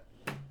get that.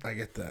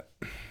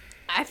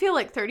 I feel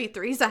like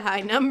 33 is a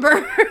high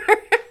number.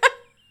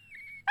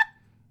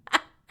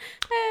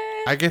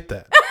 I get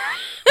that.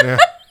 Yeah.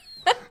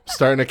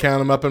 Starting to count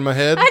them up in my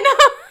head. I know.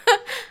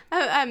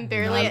 I'm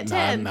barely at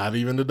 10. Not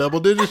even the double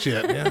digits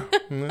yet. Yeah.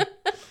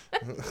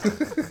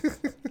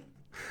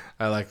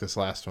 I like this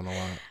last one a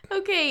lot.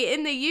 Okay,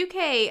 in the UK,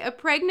 a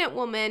pregnant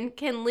woman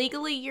can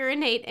legally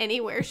urinate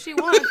anywhere she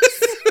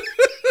wants.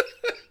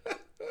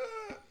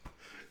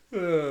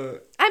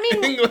 I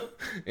mean,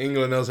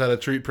 England knows how to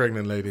treat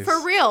pregnant ladies.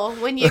 for real,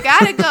 when you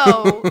gotta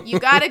go, you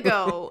gotta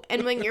go.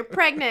 And when you're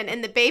pregnant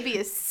and the baby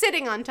is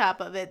sitting on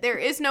top of it, there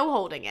is no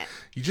holding it.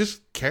 You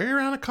just carry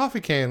around a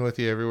coffee can with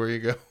you everywhere you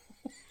go.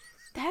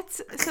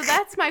 That's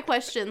my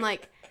question.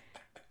 Like,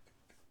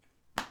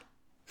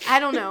 I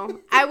don't know.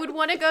 I would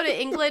want to go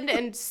to England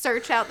and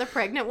search out the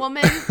pregnant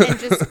woman and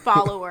just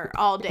follow her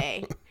all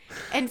day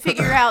and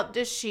figure out,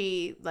 does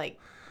she, like,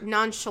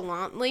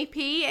 nonchalantly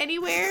pee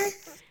anywhere?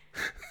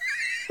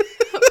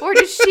 Or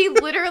does she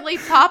literally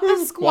pop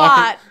a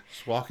squat?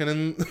 Just walking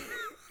in.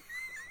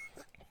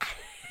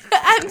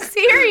 I'm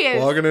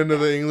serious. Walking into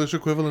the English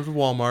equivalent of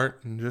Walmart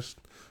and just,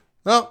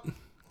 oh,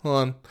 hold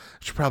on. I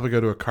should probably go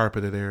to a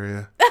carpeted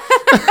area.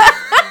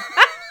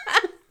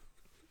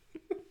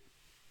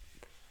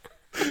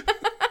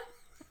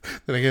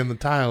 Then again, the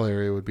tile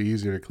area would be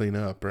easier to clean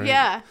up, right?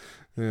 Yeah.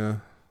 Yeah.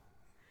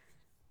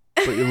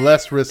 But you're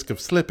less risk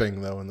of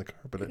slipping, though, in the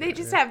carpeted area. They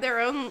just have their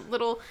own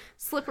little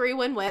slippery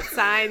when wet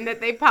sign that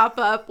they pop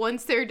up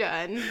once they're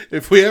done.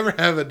 If we ever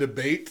have a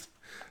debate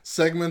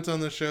segment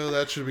on the show,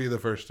 that should be the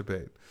first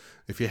debate.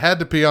 If you had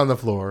to pee on the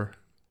floor,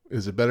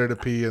 is it better to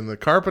pee in the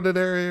carpeted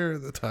area or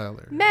the tile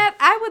area? Matt,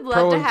 I would love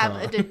Pro to and have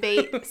con. a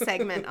debate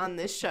segment on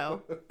this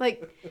show.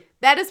 Like,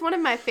 that is one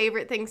of my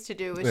favorite things to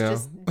do is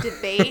just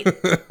debate.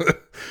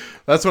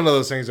 That's one of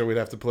those things that we'd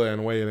have to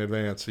plan way in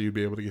advance so you'd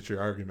be able to get your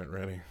argument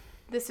ready.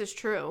 This is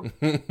true.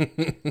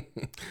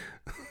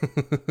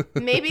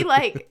 Maybe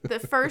like the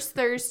first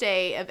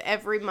Thursday of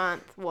every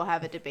month we'll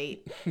have a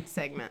debate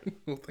segment.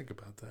 We'll think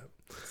about that.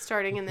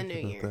 Starting in the new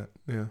year.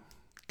 Yeah.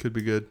 Could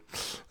be good.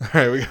 All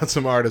right, we got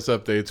some artist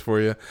updates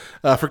for you.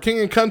 For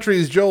King &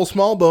 Country's Joel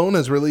Smallbone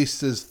has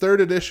released his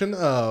third edition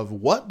of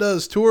What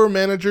Does Tour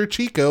Manager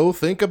Chico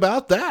Think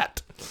About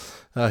That?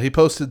 He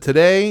posted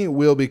today,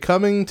 we'll be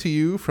coming to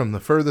you from the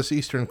furthest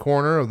eastern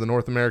corner of the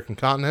North American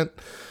continent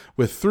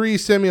with 3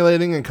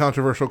 stimulating and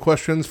controversial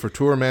questions for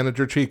tour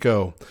manager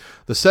Chico.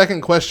 The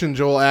second question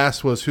Joel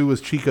asked was who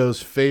was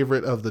Chico's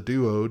favorite of the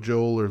duo,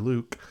 Joel or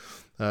Luke.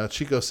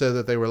 Chico said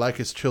that they were like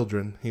his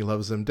children. He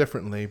loves them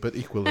differently, but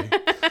equally.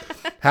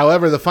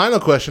 However, the final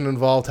question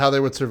involved how they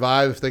would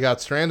survive if they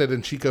got stranded,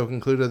 and Chico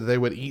concluded that they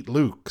would eat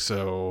Luke.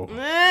 So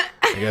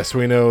I guess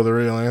we know the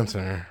real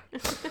answer.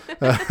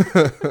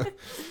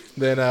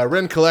 Then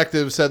Ren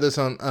Collective said this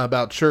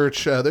about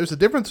church. There's a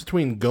difference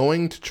between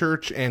going to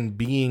church and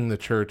being the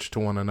church to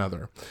one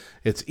another.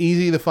 It's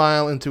easy to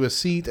file into a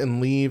seat and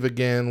leave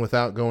again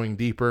without going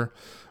deeper.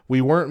 We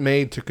weren't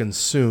made to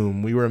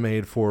consume. We were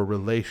made for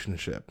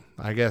relationship.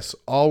 I guess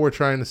all we're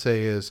trying to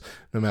say is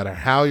no matter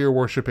how you're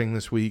worshiping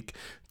this week,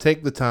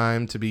 take the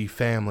time to be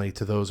family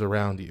to those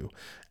around you.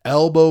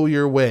 Elbow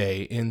your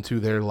way into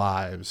their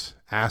lives.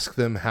 Ask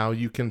them how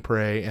you can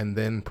pray and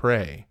then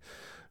pray.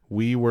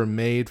 We were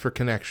made for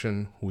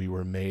connection. We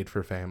were made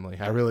for family.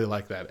 I really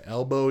like that.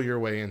 Elbow your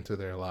way into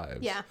their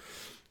lives. Yeah.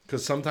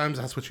 Because sometimes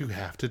that's what you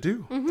have to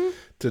do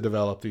to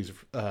develop these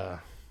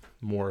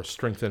more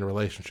strengthened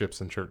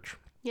relationships in church.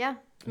 Yeah.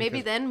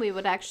 Maybe then we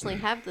would actually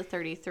have the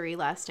 33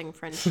 lasting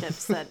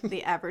friendships that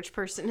the average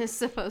person is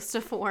supposed to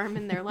form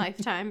in their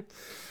lifetime.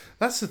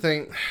 That's the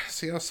thing.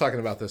 See, I was talking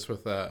about this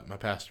with my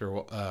pastor,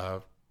 I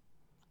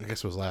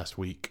guess it was last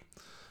week.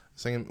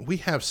 Saying we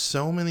have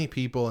so many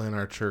people in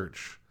our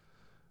church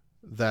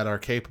that are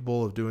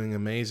capable of doing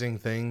amazing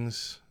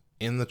things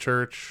in the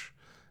church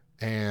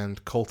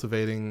and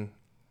cultivating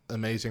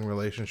amazing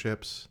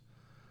relationships,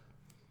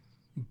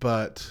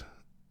 but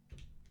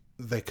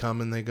they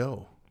come and they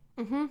go.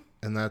 Mm-hmm.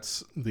 And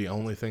that's the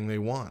only thing they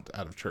want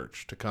out of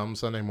church, to come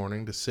Sunday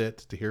morning, to sit,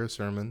 to hear a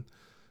sermon,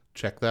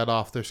 check that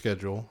off their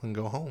schedule, and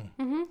go home.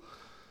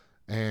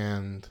 Mm-hmm.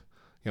 And,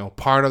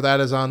 part of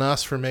that is on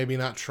us for maybe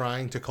not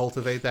trying to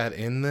cultivate that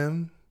in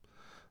them.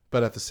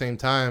 But at the same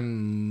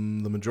time,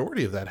 the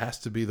majority of that has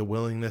to be the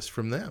willingness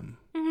from them.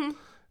 Mm-hmm.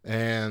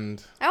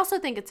 And I also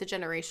think it's a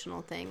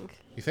generational thing.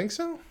 You think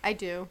so? I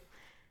do.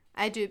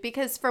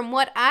 Because from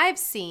what I've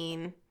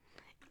seen,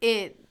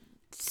 it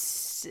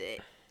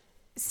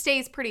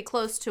stays pretty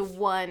close to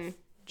one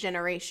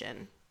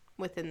generation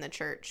within the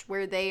church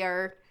where they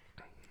are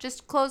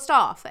just closed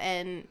off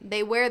and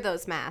they wear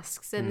those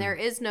masks and there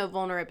is no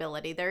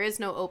vulnerability. There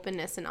is no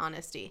openness and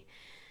honesty.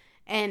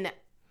 And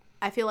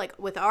I feel like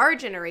with our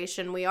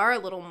generation, we are a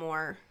little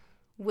more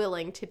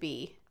willing to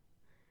be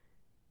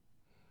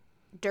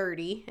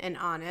dirty and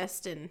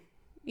honest, and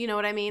you know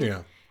what I mean?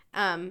 Yeah.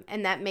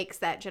 And that makes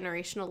that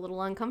generation a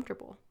little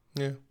uncomfortable.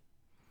 Yeah.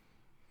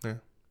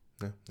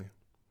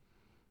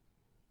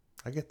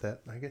 I get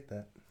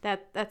that.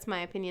 That's my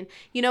opinion.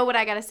 You know what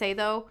I gotta say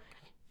though?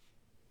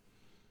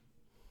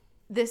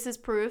 This is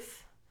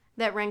proof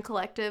that Ren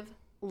Collective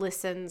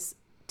listens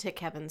to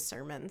Kevin's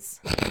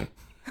sermons.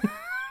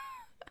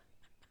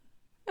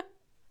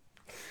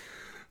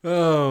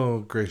 Oh,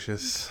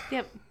 gracious.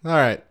 Yep. All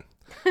right.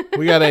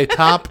 We got a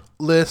top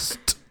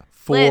list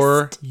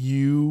for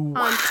you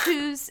on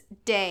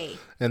Tuesday.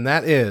 And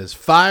that is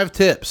 5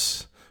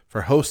 tips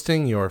for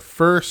hosting your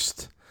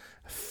first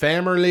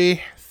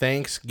family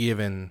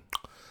Thanksgiving.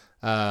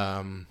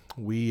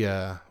 we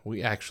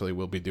actually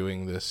will be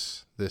doing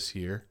this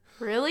year.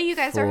 Really? You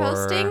guys are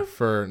hosting?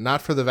 For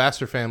not for the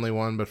Vassar family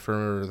one, but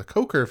for the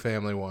Coker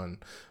family one.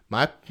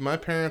 My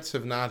parents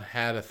have not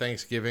had a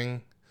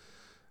Thanksgiving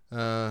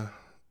since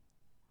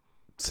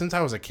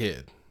I was a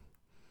kid.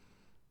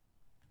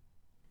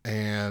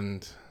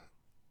 And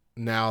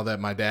now that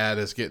my dad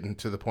is getting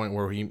to the point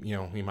where he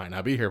might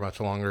not be here much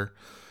longer,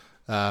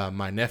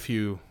 my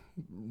nephew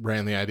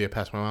ran the idea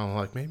past my mom.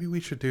 Like, maybe we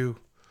should do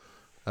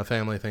a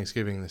family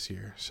Thanksgiving this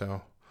year.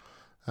 So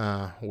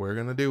we're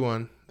going to do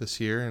one this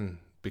year. And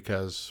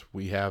because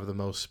we have the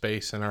most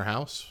space in our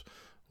house,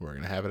 we're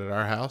going to have it at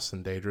our house.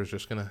 And Daedra's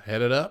just going to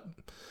head it up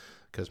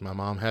because my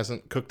mom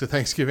hasn't cooked a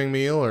Thanksgiving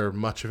meal or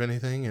much of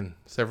anything in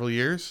several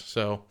years.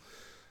 So,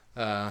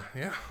 so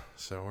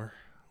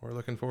we're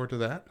looking forward to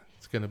that.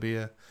 It's going to be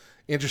a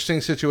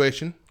interesting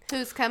situation.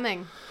 Who's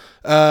coming?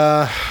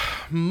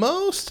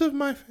 Most of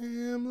my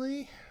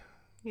family.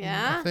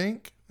 Yeah? I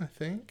think. I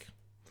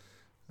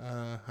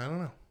don't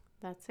know.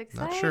 That's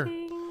exciting. Not sure.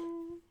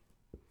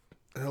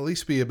 There'll at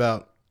least be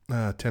about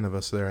 10 of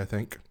us there, I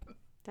think.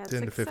 That's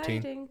 10 to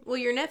exciting. 15. Well,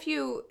 your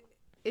nephew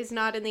is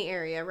not in the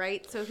area,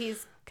 right? So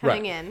he's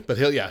coming in. But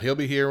he'll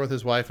be here with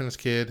his wife and his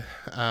kid.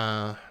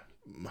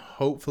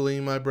 Hopefully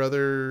my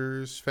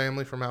brother's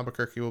family from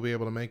Albuquerque will be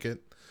able to make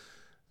it.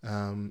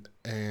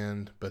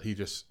 But he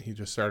just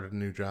started a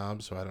new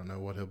job, so I don't know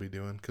what he'll be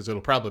doing, because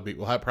we'll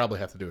probably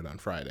have to do it on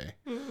Friday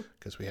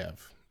because we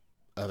have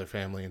other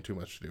family and too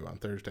much to do on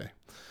Thursday.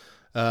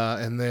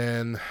 And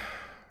then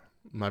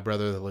my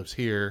brother that lives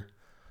here,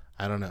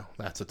 I don't know.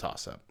 That's a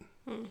toss up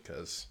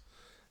because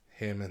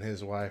him and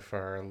his wife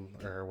him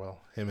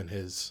and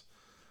his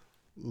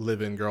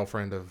live-in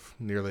girlfriend of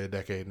nearly a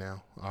decade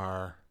now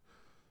are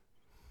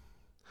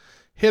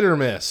hit or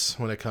miss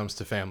when it comes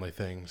to family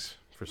things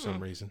for some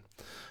reason.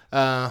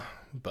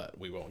 But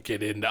we won't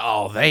get into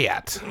all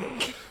that.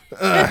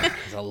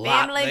 There's a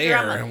lot Family there,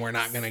 drama. and we're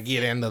not going to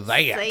get into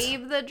that.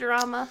 Save the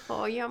drama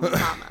for your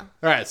mama.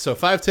 All right, so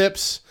 5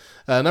 tips.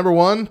 Number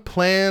 1,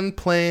 plan.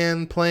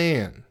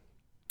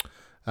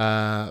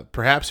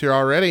 Perhaps you're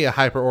already a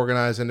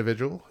hyper-organized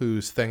individual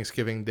whose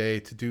Thanksgiving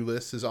Day to-do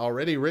list is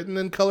already written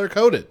and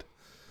color-coded.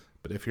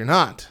 But if you're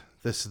not,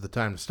 this is the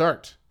time to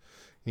start.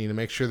 You need to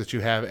make sure that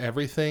you have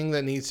everything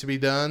that needs to be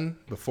done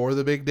before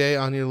the big day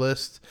on your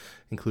list,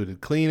 included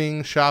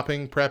cleaning,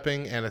 shopping,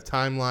 prepping, and a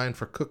timeline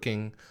for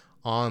cooking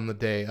on the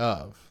day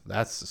of.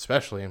 That's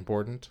especially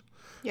important.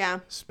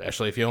 Yeah.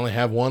 Especially if you only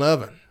have one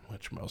oven,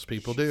 which most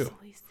people do.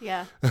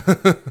 Yeah.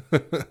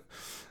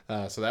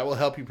 So that will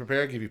help you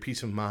prepare, give you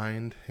peace of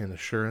mind and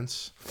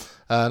assurance.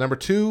 Number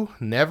 2,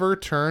 never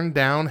turn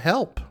down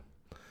help.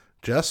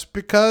 Just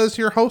because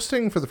you're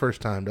hosting for the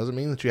first time doesn't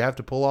mean that you have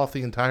to pull off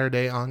the entire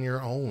day on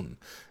your own.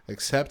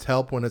 Accept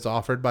help when it's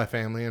offered by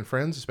family and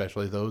friends,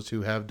 especially those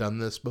who have done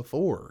this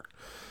before.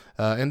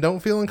 And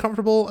don't feel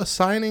uncomfortable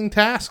assigning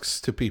tasks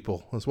to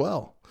people as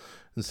well.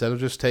 Instead of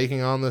just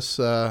taking on this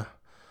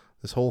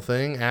whole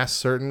thing, ask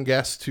certain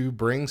guests to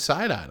bring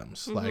side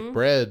items like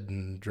bread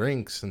and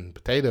drinks and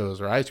potatoes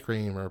or ice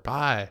cream or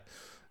pie.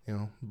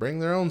 Bring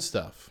their own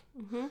stuff.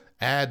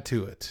 Add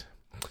to it.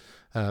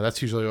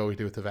 That's usually what we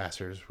do with the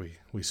Vassars.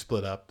 We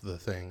split up the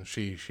thing.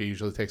 She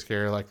usually takes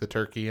care of like the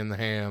turkey and the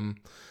ham,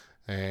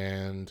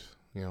 and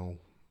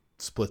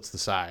splits the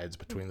sides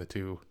between the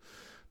two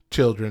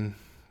children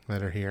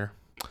that are here.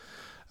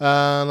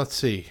 Let's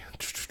see.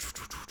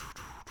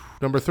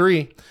 Number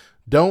 3,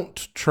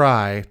 don't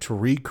try to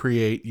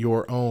recreate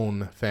your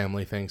own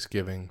family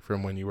Thanksgiving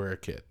from when you were a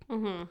kid.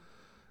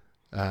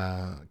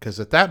 Because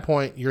at that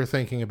point, you're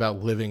thinking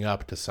about living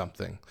up to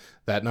something.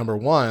 That, number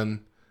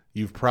 1,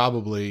 you've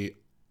probably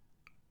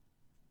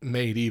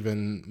made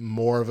even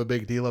more of a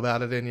big deal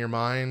about it in your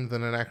mind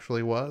than it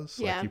actually was.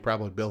 Yeah. Like you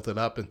probably built it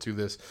up into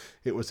this,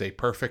 it was a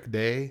perfect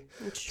day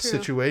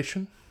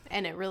situation.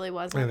 And it really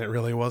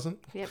wasn't.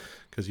 Yep.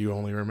 Because you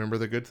only remember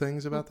the good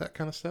things about that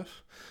kind of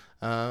stuff.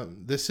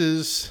 This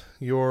is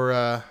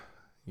your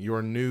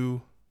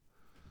new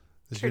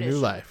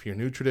life, your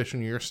new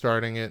tradition. You're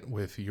starting it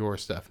with your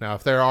stuff. Now,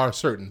 if there are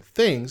certain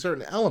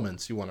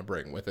elements you want to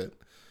bring with it,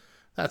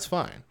 that's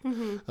fine.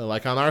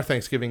 Like on our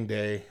Thanksgiving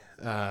Day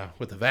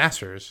with the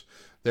Vassars,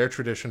 their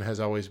tradition has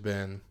always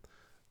been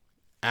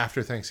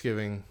after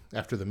Thanksgiving,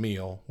 after the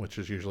meal, which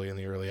is usually in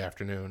the early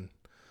afternoon,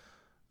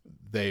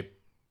 they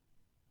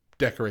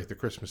decorate the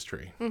Christmas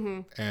tree.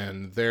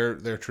 And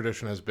their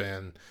tradition has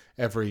been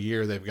every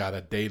year they've got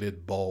a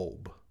dated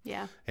bulb.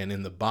 Yeah. And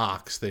in the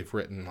box, they've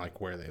written like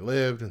where they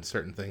lived and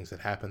certain things that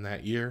happened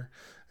that year.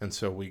 And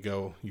so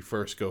you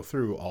first go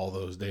through all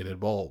those dated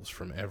bulbs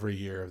from every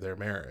year of their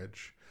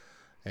marriage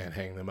and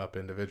hang them up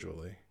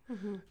individually.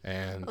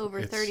 And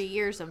over 30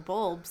 years of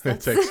bulbs.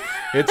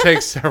 It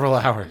takes several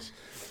hours.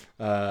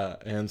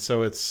 And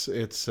so it's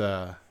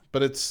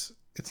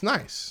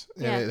nice.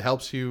 Yeah. And it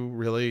helps you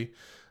really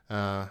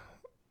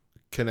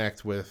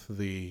connect with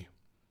the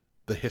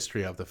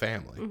history of the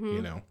family,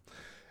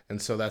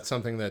 And so that's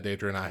something that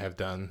Daedra and I have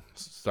done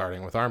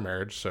starting with our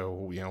marriage. So,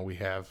 we'll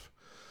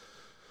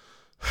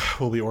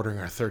be ordering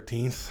our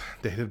 13th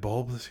dated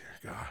bulb this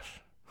year.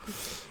 Gosh.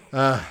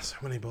 So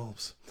many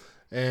bulbs.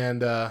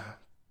 And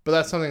but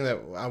that's something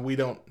that we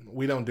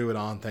don't do it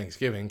on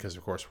Thanksgiving because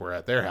of course we're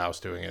at their house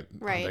doing it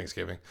on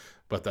Thanksgiving.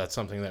 But that's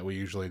something that we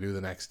usually do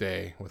the next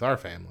day with our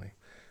family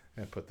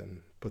and put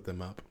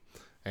them up.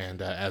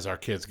 And as our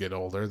kids get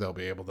older, they'll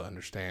be able to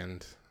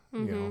understand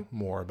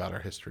more about our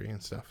history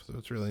and stuff. So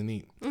it's really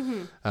neat.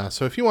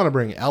 So if you want to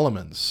bring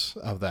elements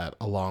of that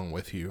along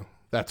with you,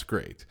 that's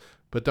great.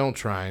 But don't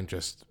try and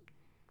just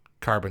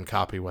carbon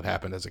copy what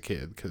happened as a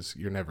kid because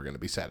you're never going to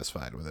be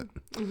satisfied with it.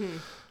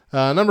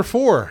 Number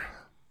 4,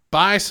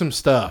 buy some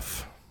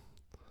stuff.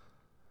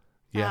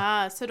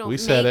 Yeah, so don't we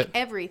said make it.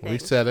 everything. We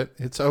said it.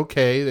 It's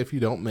okay if you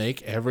don't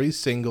make every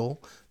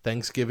single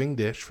Thanksgiving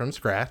dish from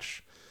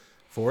scratch.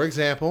 For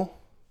example,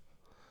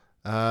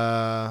 a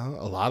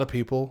lot of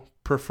people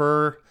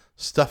prefer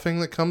stuffing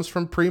that comes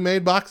from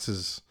pre-made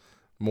boxes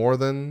more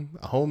than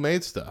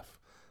homemade stuff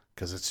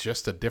because it's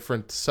just a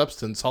different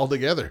substance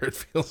altogether, it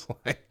feels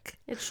like.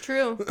 It's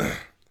true.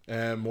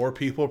 And more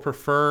people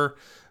prefer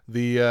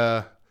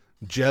the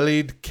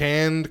jellied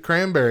canned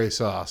cranberry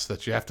sauce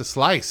that you have to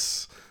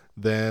slice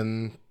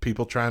than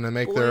people trying to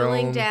make their own.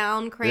 Boiling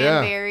down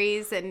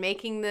cranberries and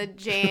making the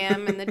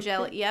jam and the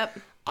jelly. Yep.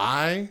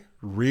 I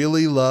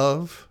really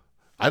love...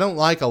 I don't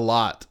like a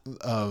lot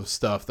of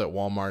stuff that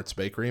Walmart's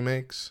bakery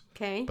makes.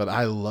 Okay. But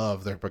I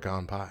love their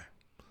pecan pie.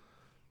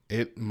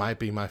 It might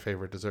be my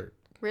favorite dessert.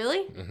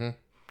 Really? Mm-hmm.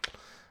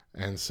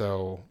 And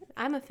so...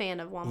 I'm a fan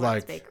of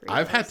Walmart's bakery.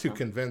 I've had to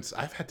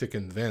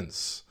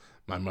convince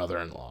my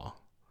mother-in-law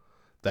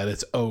that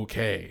it's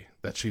okay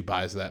that she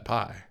buys that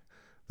pie.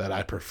 That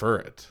I prefer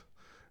it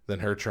than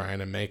her trying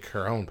to make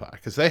her own pie.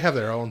 Because they have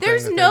their own thing.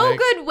 There's no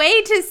good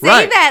way to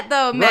say that,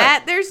 though, Matt.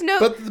 Right. There's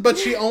no... But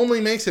she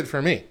only makes it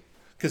for me.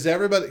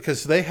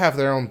 Because they have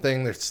their own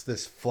thing. There's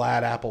this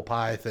flat apple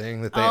pie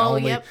thing that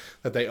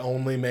they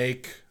only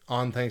make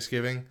on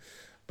Thanksgiving.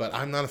 But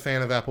I'm not a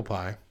fan of apple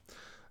pie.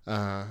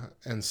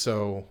 And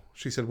so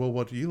she said, well,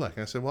 what do you like?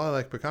 And I said, well, I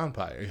like pecan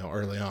pie,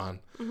 early on.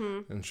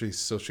 Mm-hmm. And she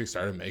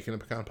started making a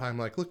pecan pie. I'm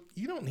like, look,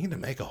 you don't need to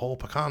make a whole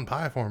pecan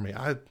pie for me.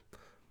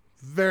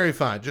 Very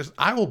fine.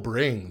 I will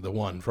bring the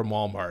one from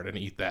Walmart and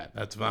eat that.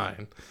 That's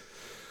fine.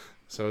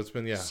 So it's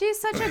been,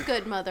 She's such a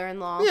good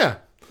mother-in-law. Yeah.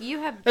 You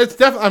have. It's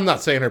definitely. I'm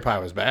not saying her pie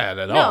was bad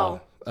at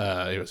all.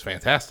 It was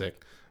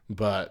fantastic,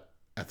 but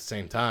at the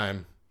same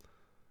time,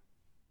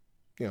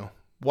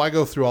 why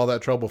go through all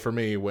that trouble for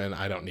me when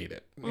I don't need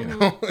it?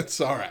 It's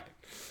all right.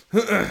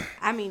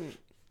 I mean,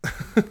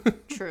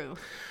 true.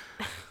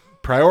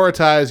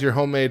 Prioritize your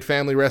homemade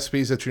family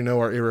recipes that you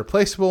know are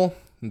irreplaceable,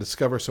 and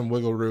discover some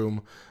wiggle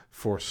room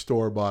for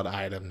store-bought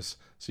items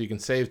so you can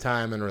save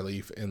time and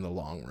relief in the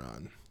long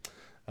run.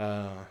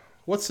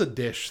 What's a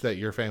dish that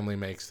your family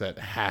makes that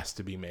has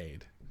to be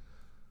made?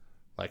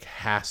 Like,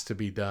 has to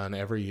be done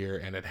every year,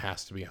 and it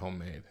has to be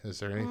homemade. Is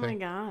there anything? Oh, my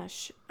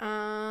gosh.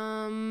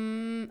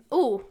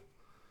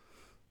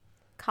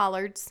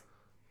 Collards.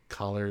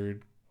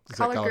 Collard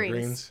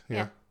greens?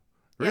 Yeah.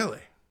 Really?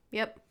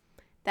 Yep.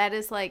 That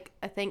is like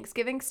a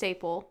Thanksgiving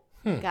staple.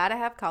 Gotta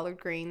have collard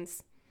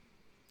greens.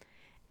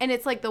 And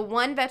it's like the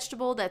one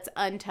vegetable that's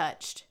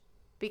untouched.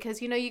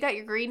 Because, you got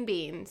your green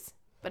beans,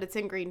 but it's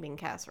in green bean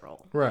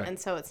casserole. Right. And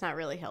so it's not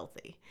really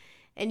healthy.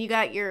 And you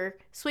got your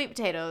sweet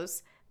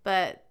potatoes,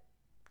 but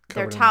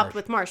they're topped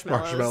with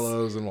marshmallows.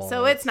 Marshmallows and walnuts.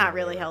 So it's not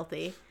really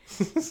healthy.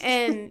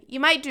 And you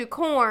might do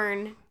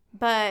corn,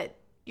 but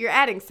you're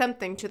adding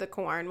something to the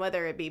corn,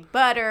 whether it be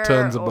butter.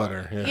 Tons of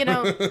butter.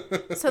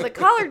 Yeah. So the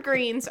collard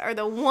greens are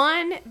the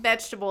one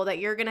vegetable that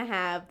you're going to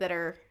have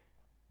they're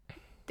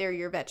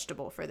your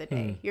vegetable for the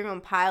day. You're going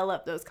to pile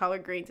up those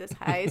collard greens as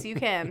high as you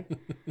can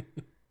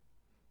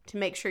to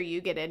make sure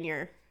you get in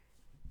your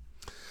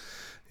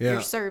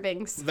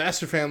servings.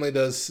 Vassar family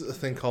does a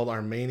thing called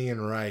Armenian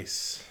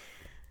rice.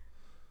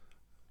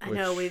 I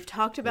know, we've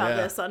talked about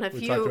this on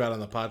we talked about it on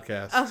the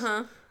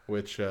podcast.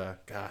 Which,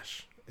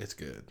 gosh, it's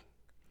good.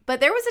 But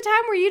there was a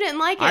time where you didn't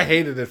like it. I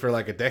hated it for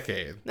like a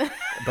decade.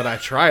 But I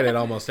tried it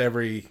almost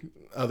every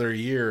other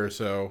year or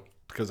so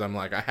because I'm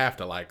like, I have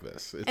to like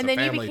this. It's and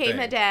then you became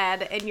a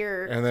dad and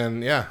your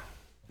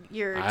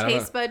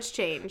taste buds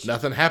changed.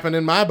 Nothing happened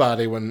in my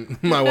body when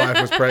my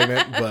wife was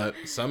pregnant, but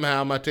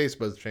somehow my taste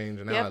buds changed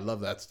and now I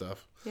love that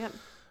stuff. Yep.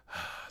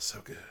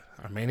 So good.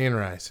 Armenian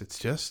rice. It's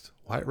just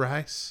white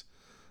rice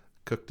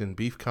cooked in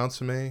beef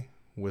consomme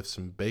with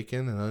some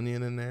bacon and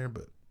onion in there,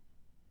 but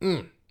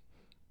good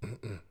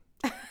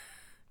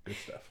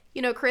stuff.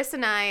 Chris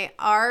and I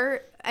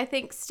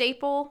think,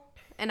 staple,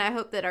 and I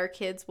hope that our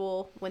kids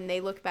will, when they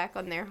look back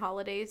on their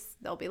holidays,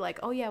 they'll be like,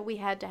 oh, yeah, we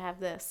had to have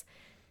this.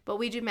 But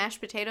we do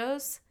mashed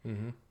potatoes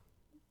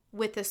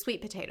with a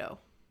sweet potato.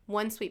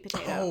 One sweet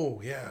potato.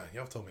 Oh, yeah.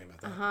 Y'all told me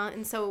about that.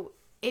 And so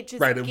it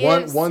just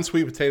gives... one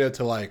sweet potato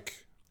to like...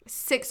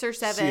 6 or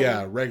 7.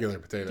 Yeah, regular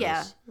potatoes.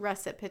 Yeah,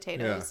 russet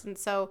potatoes. Yeah. And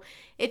so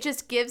it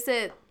just gives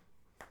it...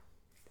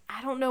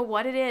 I don't know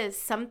what it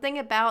is. Something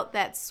about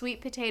that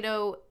sweet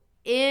potato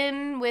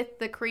in with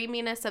the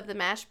creaminess of the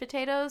mashed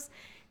potatoes.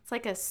 It's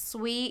like a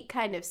sweet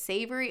kind of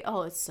savory.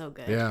 Oh, it's so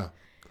good. Yeah.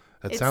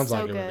 That sounds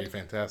like it would be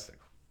fantastic.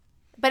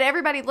 But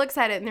everybody looks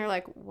at it and they're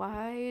like,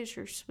 why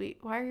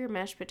are your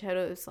mashed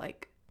potatoes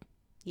like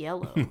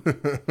yellow?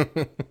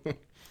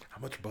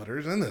 How much butter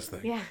is in this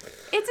thing? Yeah.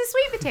 It's a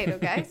sweet potato,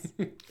 guys.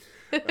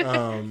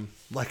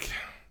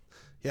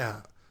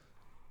 Yeah.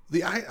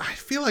 I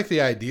feel like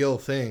the ideal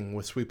thing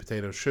with sweet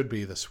potatoes should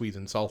be the sweet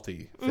and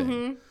salty thing.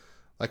 Mm-hmm.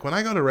 Like when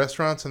I go to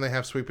restaurants and they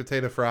have sweet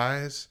potato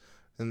fries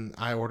and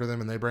I order them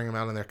and they bring them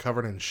out and they're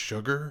covered in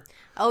sugar.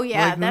 Oh,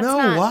 yeah. Like, that's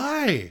not...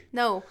 why?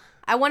 No.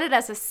 I want it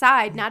as a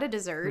side, not a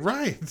dessert.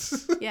 Right.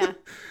 Yeah.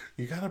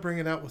 You got to bring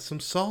it out with some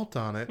salt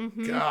on it.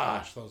 Mm-hmm.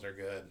 Gosh, those are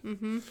good.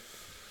 Mm-hmm.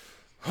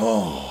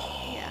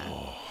 Oh.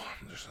 Yeah.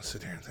 I'm just going to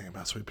sit here and think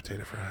about sweet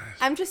potato fries.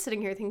 I'm just sitting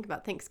here thinking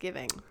about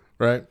Thanksgiving.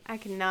 Right. I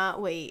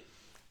cannot wait.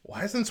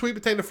 Why isn't sweet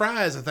potato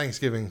fries a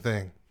Thanksgiving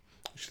thing?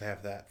 We should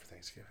have that for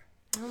Thanksgiving.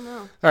 I don't know.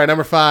 All right,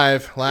 number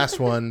 5, last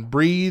one.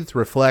 Breathe,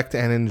 reflect,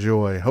 and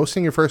enjoy.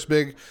 Hosting your first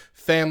big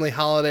family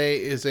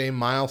holiday is a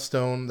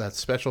milestone that's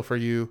special for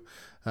you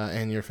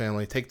and your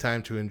family. Take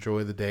time to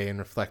enjoy the day and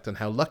reflect on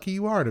how lucky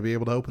you are to be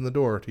able to open the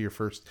door to your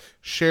first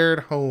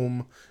shared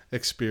home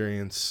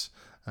experience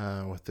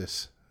with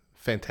this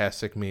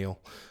fantastic meal.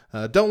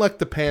 Don't let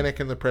the panic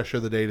and the pressure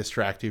of the day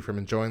distract you from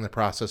enjoying the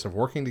process of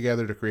working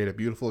together to create a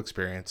beautiful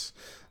experience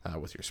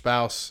with your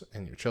spouse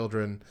and your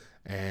children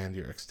and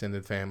your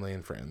extended family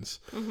and friends.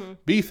 Mm-hmm.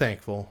 Be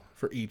thankful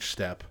for each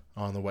step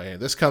on the way.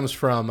 This comes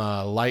from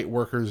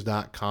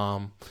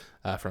lightworkers.com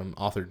from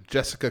author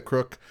Jessica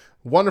Crook.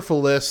 Wonderful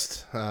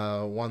list,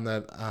 one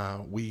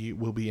that we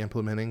will be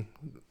implementing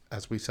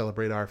as we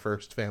celebrate our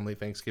first family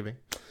Thanksgiving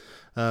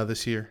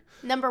this year.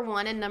 Number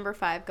 1 and number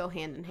 5 go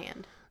hand in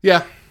hand.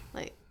 Yeah.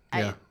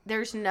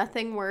 There's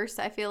nothing worse,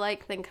 I feel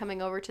like, than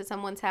coming over to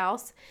someone's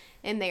house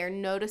and they are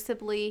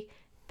noticeably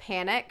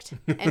panicked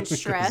and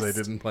stressed. Because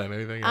they didn't plan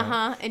anything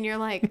out. And you're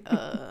like,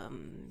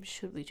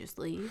 should we just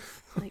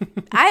leave? Like,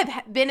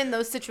 I've been in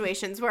those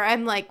situations where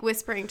I'm like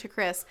whispering to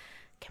Chris,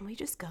 can we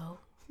just go?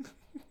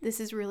 This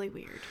is really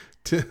weird.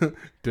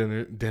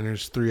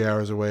 Dinner's 3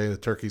 hours away. The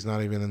turkey's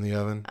not even in the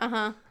oven.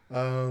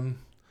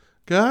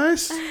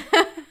 Guys,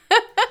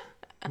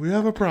 we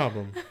have a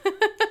problem.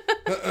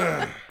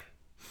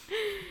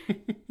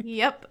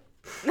 Yep.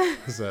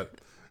 Is that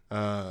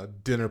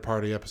dinner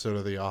party episode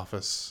of The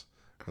Office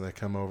where they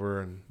come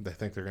over and they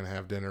think they're going to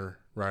have dinner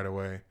right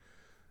away.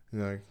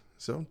 And they're like,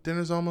 so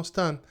dinner's almost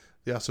done.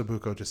 The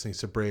ossobuco just needs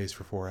to braise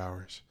for 4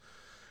 hours.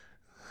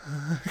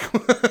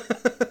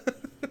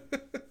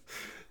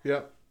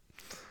 Yep.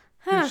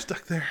 You're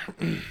stuck there.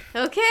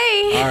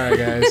 Okay. All right,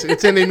 guys.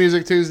 It's Indie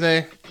Music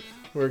Tuesday.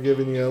 We're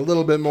giving you a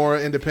little bit more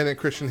independent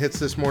Christian hits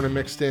this morning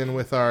mixed in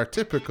with our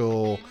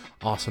typical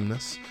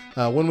awesomeness.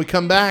 When we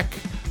come back,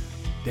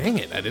 dang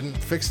it, I didn't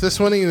fix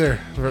this one either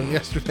from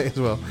yesterday as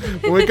well.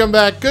 When we come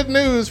back, good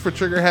news for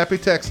trigger happy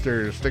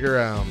texters. Stick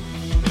around.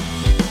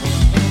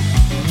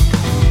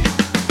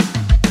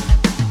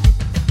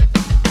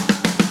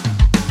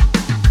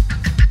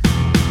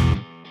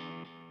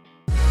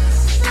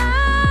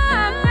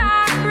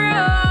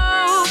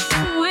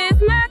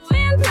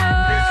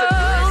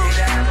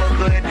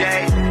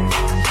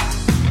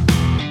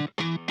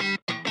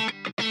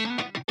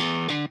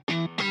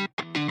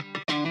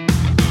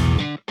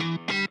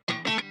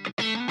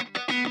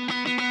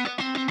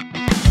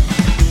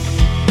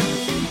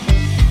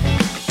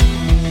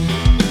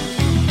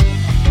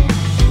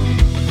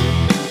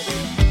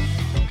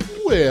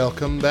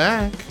 Welcome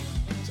back.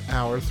 It's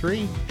hour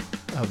 3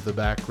 of the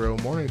Back Row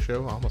Morning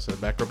Show. Almost said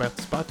Back Row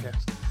Baptist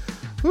Podcast.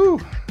 Whew.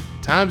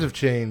 Times have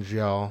changed,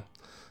 y'all.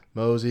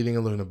 Mo's eating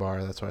a Luna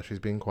bar. That's why she's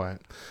being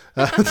quiet.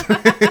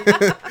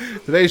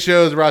 Today's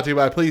show is brought to you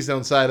by Please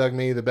Don't Side Hug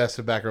Me, the best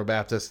of Back Row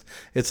Baptist.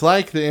 It's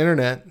like the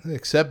internet,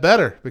 except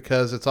better,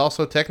 because it's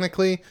also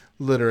technically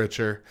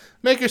literature.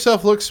 Make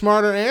yourself look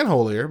smarter and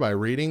holier by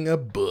reading a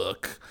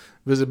book.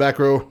 Visit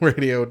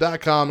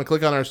backrowradio.com and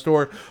click on our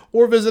store,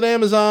 or visit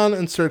Amazon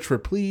and search for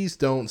Please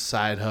Don't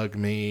Side Hug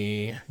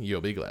Me.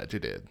 You'll be glad you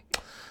did.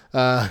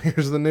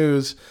 Here's the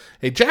news.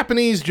 A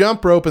Japanese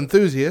jump rope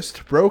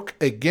enthusiast broke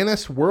a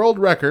Guinness World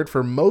Record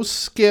for most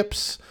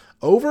skips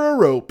over a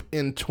rope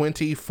in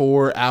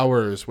 24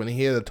 hours when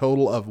he had a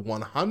total of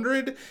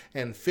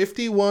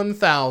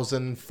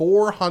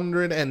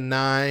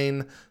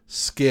 151,409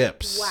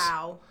 skips.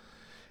 Wow.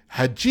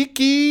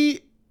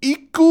 Hajiki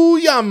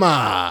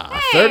Ikuyama,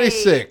 hey,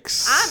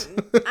 36.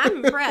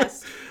 I'm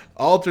impressed.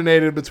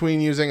 Alternated between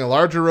using a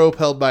larger rope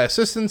held by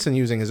assistants and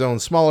using his own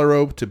smaller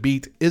rope to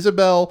beat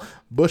Isabel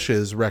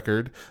Bush's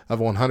record of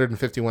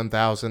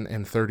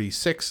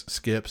 151,036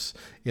 skips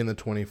in the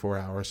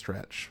 24-hour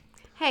stretch.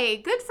 Hey,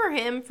 good for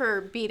him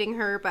for beating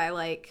her by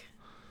like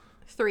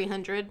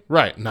 300.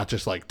 Right, not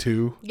just like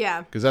 2.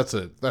 Yeah. Because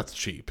that's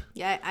cheap.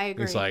 Yeah, I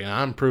agree. It's like,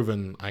 I'm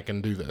proving I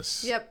can do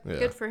this. Yep, yeah.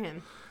 Good for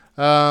him.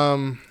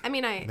 Man.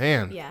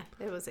 Yeah,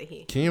 it was a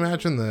he. Can you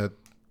imagine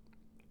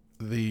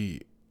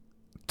the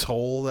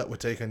toll that would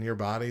take on your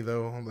body,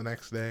 though, the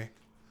next day?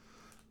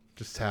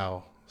 Just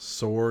how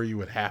sore you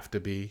would have to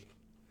be.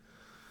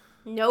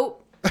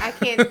 Nope. I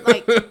can't,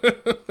 like,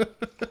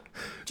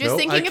 just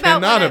thinking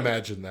about I cannot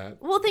imagine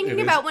that. Well,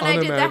 thinking about when I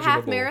did the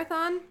half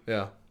marathon.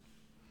 Yeah.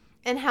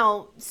 And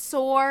how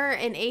sore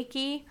and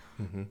achy.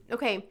 Mm-hmm.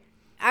 Okay,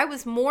 I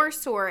was more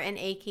sore and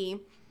achy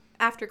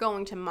after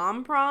going to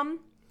mom prom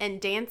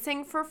and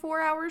dancing for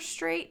 4 hours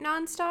straight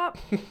nonstop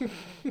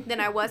than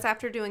I was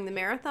after doing the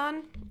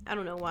marathon. I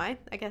don't know why.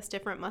 I guess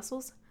different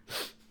muscles.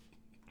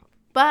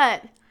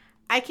 But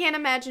I can't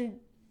imagine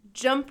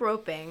jump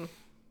roping.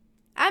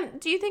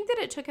 Do you think that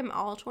it took him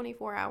all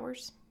 24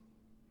 hours?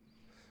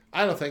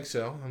 I don't think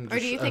so. Or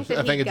do you think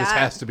I think it just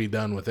has to be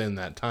done within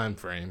that time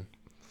frame.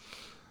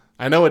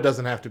 I know it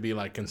doesn't have to be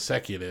like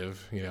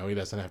consecutive. You know, he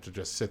doesn't have to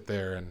just sit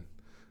there and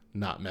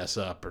not mess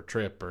up or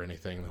trip or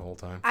anything the whole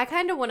time. I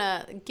kind of want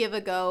to give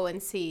a go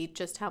and see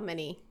just how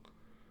many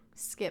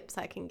skips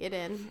I can get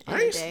in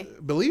a day.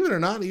 Believe it or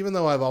not, even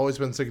though I've always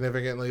been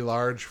significantly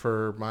large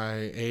for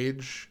my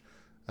age,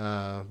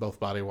 both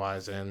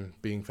body-wise and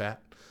being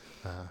fat,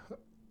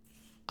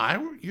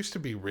 I used to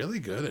be really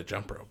good at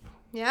jump rope.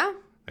 Yeah?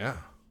 Yeah.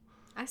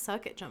 I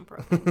suck at jump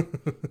roping.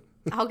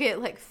 I'll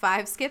get like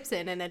 5 skips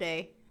in a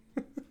day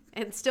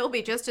and still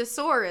be just as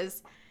sore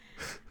as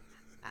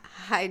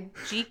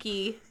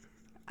Hajiki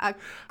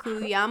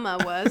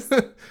Akuyama was.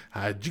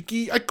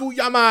 Hajiki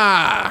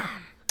Akuyama!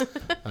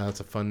 That's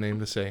a fun name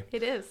to say.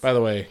 It is. By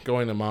the way,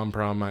 going to mom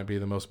prom might be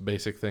the most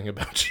basic thing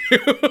about you.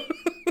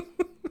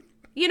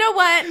 You know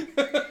what?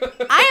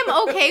 I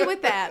am okay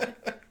with that.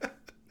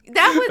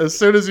 That was as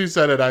soon as you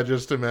said it, I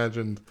just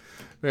imagined,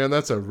 man,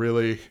 that's a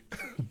really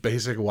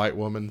basic white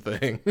woman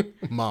thing.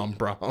 Mom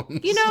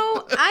proms. You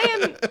know, I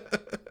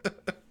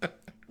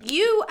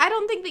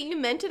don't think that you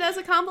meant it as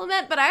a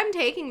compliment, but I'm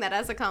taking that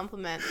as a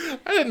compliment.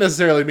 I didn't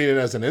necessarily mean it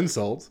as an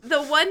insult.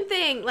 The one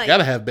thing, like...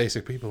 Gotta have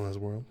basic people in this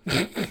world.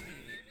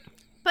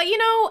 But, you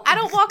know, I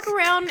don't walk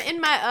around in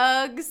my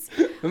Uggs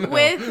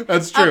with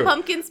that's true. A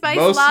pumpkin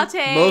spice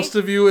latte. Most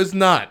of you is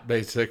not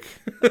basic.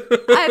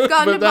 I've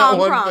gone to mom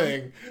prom.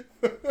 Thing.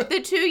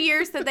 The 2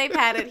 years that they've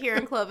had it here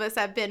in Clovis,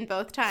 I've been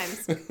both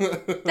times.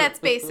 That's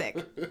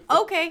basic.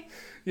 Okay.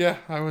 Yeah,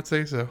 I would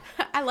say so.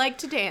 I like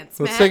to dance,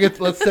 Let's take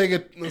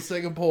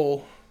a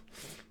poll.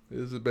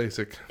 Is it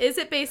basic? Is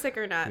it basic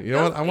or not? You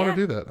know what? I want to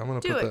do that. I'm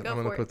going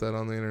to put that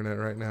on the internet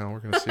right now. We're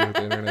going to see what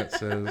the internet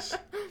says.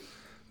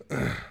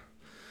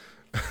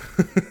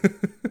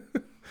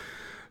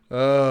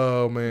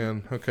 Oh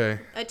man. Okay.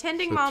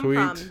 Attending mom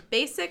prom,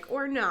 basic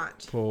or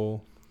not?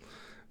 Poll.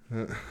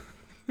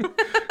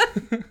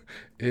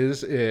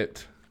 Is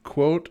it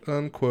quote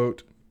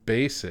unquote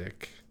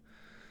basic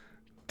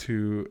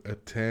to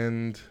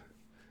attend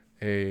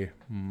a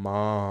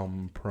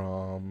mom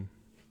prom?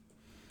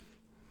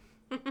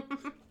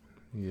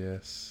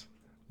 Yes,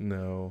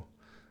 no,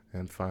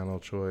 and final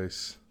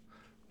choice.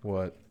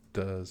 What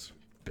does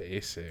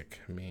basic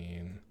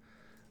mean?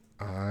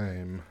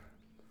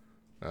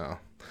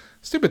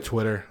 Stupid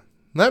Twitter.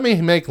 Let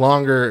me make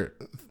longer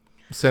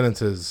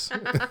sentences.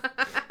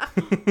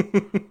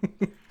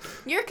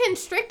 You're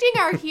constricting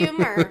our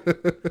humor.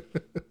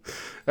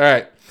 All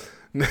right.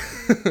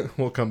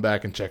 We'll come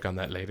back and check on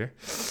that later.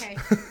 Okay.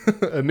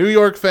 A New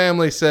York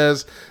family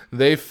says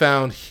they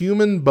found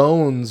human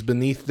bones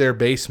beneath their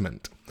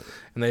basement,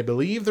 and they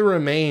believe the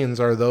remains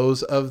are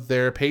those of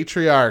their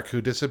patriarch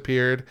who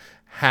disappeared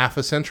half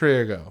a century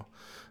ago.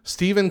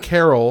 Stephen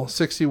Carroll,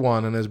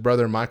 61, and his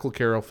brother Michael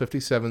Carroll,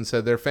 57,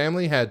 said their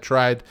family had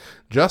tried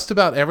just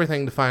about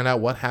everything to find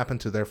out what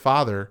happened to their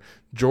father,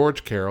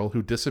 George Carroll,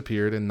 who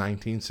disappeared in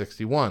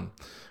 1961.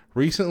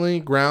 Recently,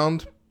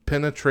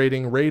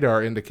 ground-penetrating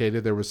radar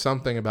indicated there was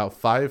something about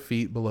 5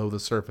 feet below the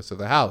surface of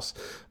the house.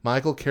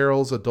 Michael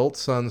Carroll's adult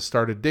sons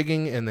started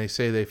digging, and they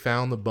say they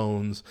found the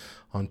bones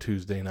on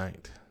Tuesday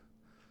night.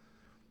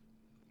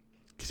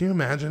 Can you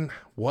imagine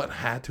what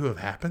had to have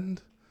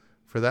happened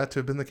for that to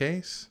have been the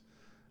case?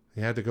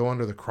 You had to go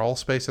under the crawl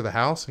space of the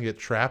house and get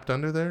trapped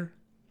under there?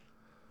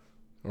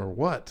 Or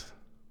what?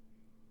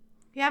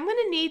 Yeah, I'm going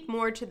to need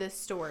more to this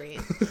story.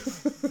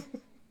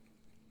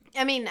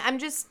 I mean, I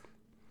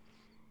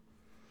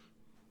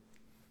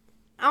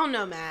don't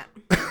know, Matt.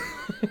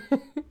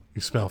 You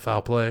smell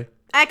foul play?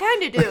 I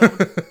kind of do.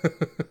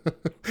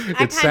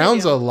 It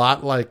sounds a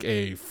lot like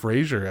a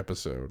Frasier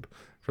episode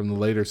from the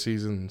later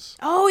seasons.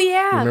 Oh,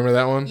 yeah. You remember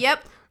that one?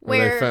 Yep.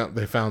 Where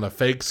they found a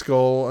fake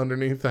skull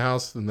underneath the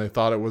house, and they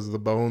thought it was the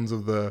bones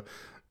of the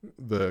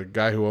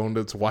guy who owned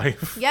its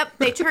wife. Yep,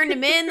 they turned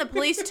him in. The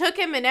police took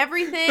him and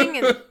everything.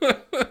 And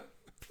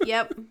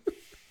yep.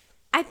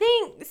 I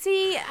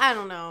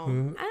don't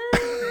know.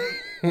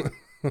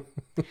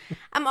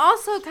 I'm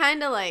also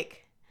kind of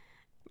like,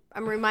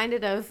 I'm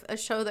reminded of a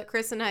show that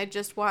Chris and I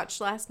just watched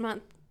last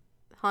month,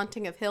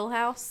 Haunting of Hill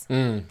House.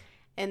 And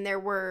there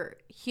were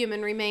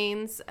human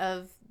remains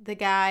of the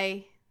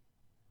guy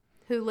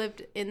who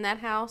lived in that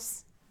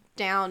house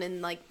down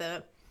in like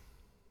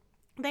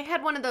they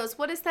had one of those,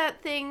 what is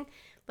that thing?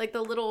 Like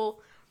the little,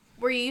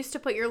 where you used to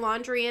put your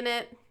laundry in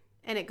it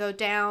and it go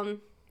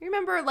down. You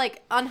remember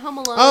like on Home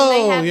Alone? Oh,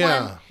 they had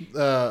yeah.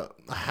 one?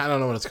 I don't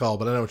know what it's called,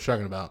 but I know what you're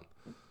talking about.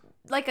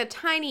 like a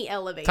tiny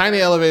elevator. Tiny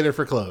elevator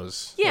for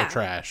clothes. Yeah. Or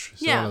trash.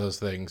 It's Yeah. one of those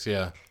things,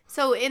 yeah.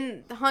 So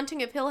in The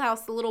Haunting of Hill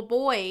House, the little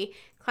boy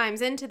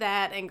climbs into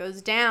that and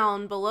goes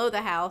down below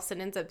the house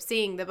and ends up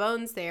seeing the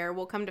bones there.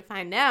 We'll come to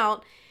find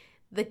out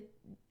the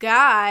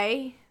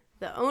guy,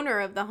 the owner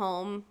of the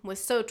home,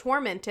 was so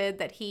tormented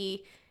that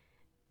he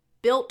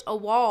built a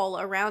wall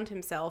around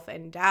himself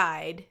and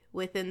died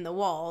within the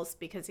walls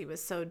because he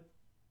was so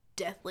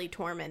deathly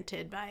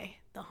tormented by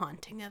the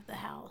haunting of the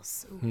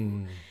house.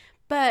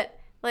 But,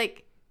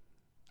 like...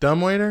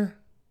 Dumbwaiter?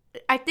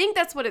 I think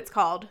that's what it's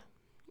called.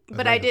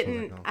 But I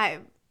didn't...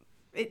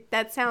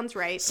 that sounds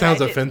right.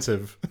 Sounds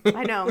offensive.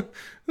 I know.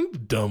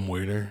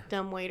 Dumbwaiter.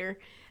 Dumbwaiter.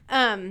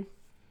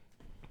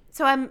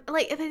 So I'm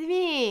like...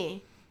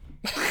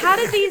 How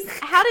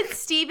did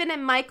Stephen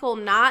and Michael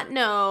not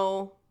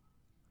know...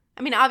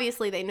 I mean,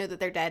 obviously they knew that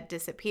their dad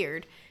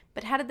disappeared,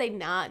 but how did they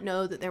not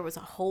know that there was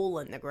a hole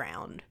in the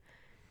ground?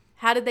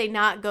 How did they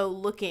not go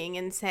looking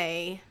and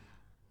say,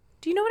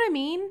 do you know what I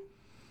mean?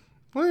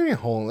 What do you mean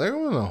hole? There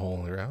wasn't a hole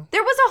in the ground.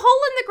 There was a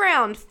hole in the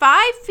ground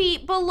 5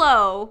 feet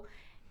below.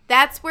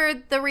 That's where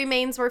the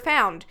remains were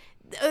found.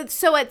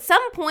 So at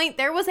some point,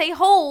 there was a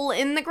hole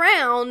in the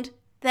ground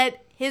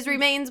that his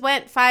remains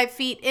went 5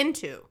 feet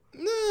into.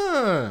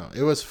 No.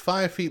 It was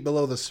 5 feet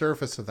below the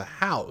surface of the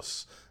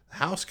house. The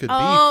house could be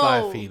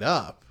 5 feet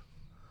up.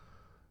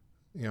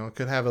 You know, it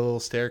could have a little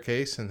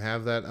staircase and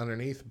have that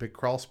underneath, a big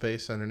crawl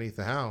space underneath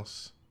the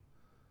house.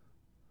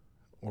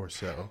 Or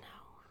so.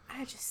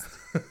 I just...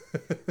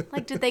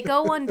 like, did they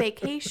go on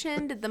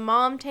vacation? Did the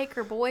mom take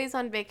her boys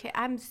on vacation?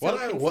 I'm so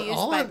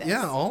confused by this.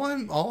 Yeah,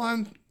 all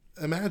I'm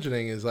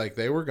imagining is, like,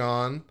 they were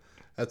gone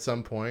at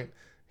some point.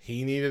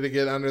 He needed to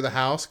get under the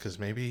house because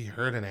maybe he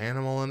heard an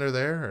animal under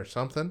there or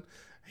something.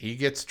 He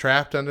gets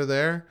trapped under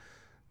there.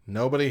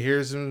 Nobody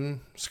hears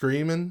him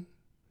screaming.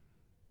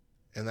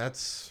 And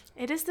that's...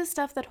 It is the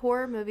stuff that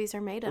horror movies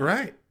are made of.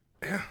 Right.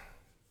 Yeah.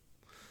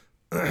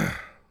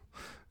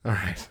 All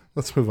right.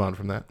 Let's move on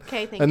from that.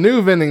 Okay, thank you. A you.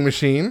 new vending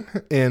machine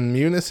in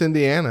Munis,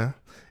 Indiana,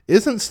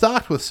 isn't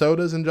stocked with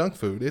sodas and junk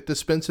food. It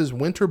dispenses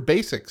winter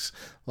basics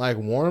like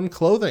warm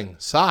clothing,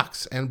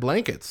 socks, and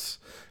blankets.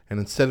 And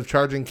instead of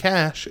charging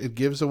cash, it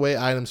gives away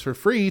items for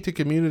free to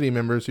community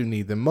members who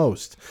need them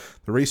most.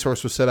 The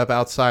resource was set up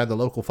outside the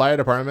local fire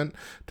department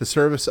to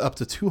service up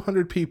to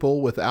 200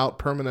 people without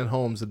permanent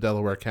homes in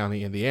Delaware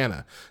County,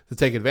 Indiana. To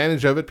take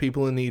advantage of it,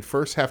 people in need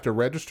first have to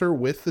register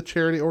with the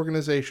charity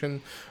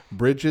organization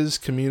Bridges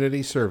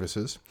Community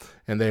Services,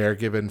 and they are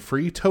given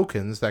free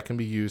tokens that can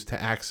be used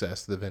to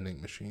access the vending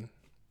machine.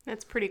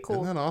 That's pretty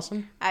cool. Isn't that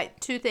awesome?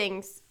 2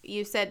 things.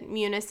 You said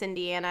Munis,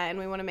 Indiana, and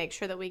we want to make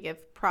sure that we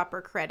give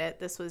proper credit.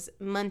 This was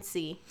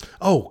Muncie.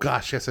 Oh,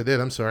 gosh. Yes, I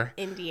did. I'm sorry.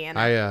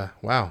 Indiana.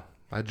 Wow.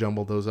 I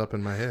jumbled those up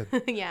in my head.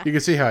 Yeah. You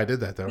can see how I did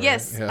that, though, right?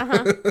 Yes.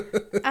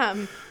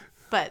 Yeah.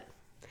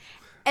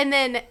 And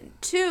then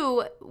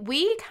 2,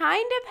 we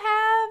kind of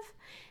have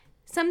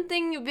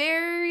something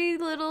very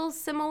little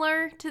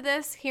similar to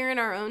this here in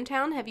our own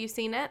town. Have you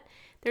seen it?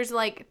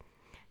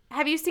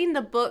 Have you seen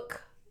the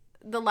book,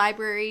 the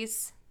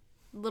libraries,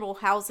 little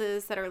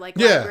houses that are like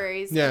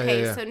libraries? Yeah,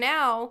 okay, yeah. So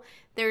now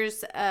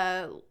there's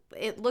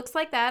it looks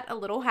like that, a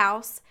little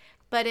house,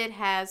 but it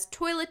has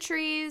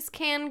toiletries,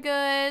 canned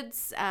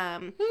goods,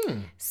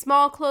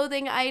 small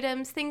clothing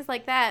items, things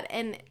like that.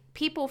 And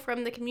people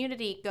from the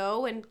community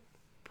go and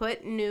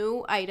put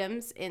new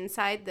items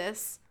inside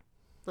this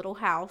little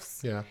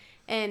house. Yeah.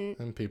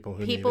 And people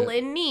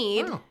in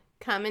need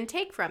come and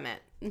take from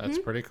it. Mm-hmm. That's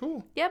pretty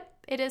cool. Yep,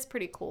 it is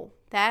pretty cool.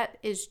 That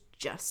is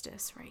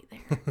justice right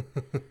there.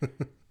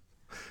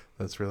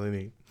 That's really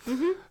neat.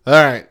 Mm-hmm.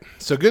 All right.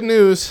 So good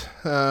news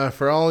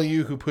for all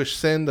you who push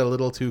send a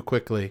little too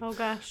quickly. Oh,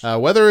 gosh.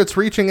 Whether it's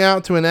reaching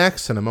out to an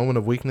ex in a moment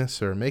of weakness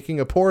or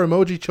making a poor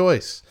emoji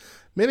choice,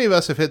 many of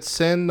us have hit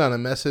send on a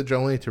message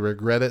only to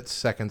regret it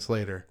seconds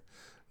later.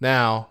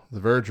 Now, The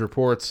Verge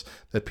reports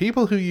that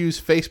people who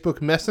use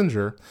Facebook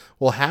Messenger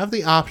will have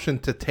the option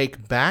to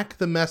take back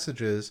the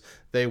messages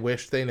they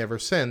wish they never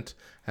sent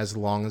as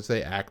long as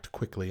they act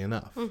quickly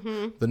enough.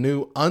 Mm-hmm. The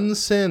new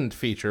unsend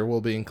feature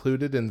will be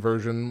included in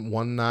version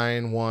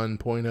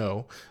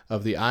 191.0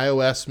 of the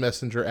iOS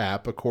Messenger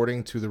app,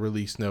 according to the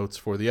release notes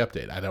for the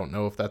update. I don't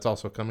know if that's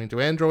also coming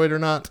to Android or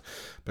not,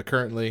 but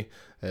currently,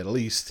 at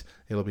least,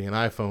 it'll be an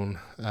iPhone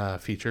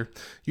feature.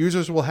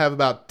 Users will have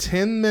about a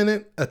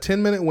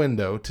 10-minute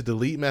window to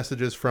delete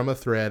messages from a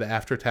thread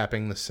after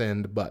tapping the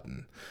send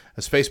button.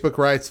 As Facebook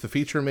writes, the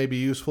feature may be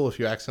useful if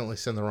you accidentally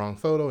send the wrong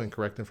photo,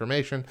 incorrect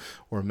information,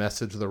 or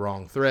message the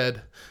wrong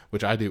thread,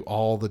 which I do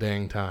all the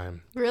dang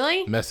time.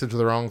 Really? Message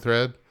the wrong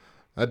thread.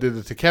 I did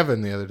it to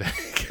Kevin the other day.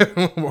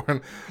 Kevin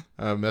Warren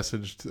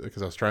messaged,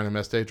 because I was trying to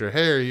message her,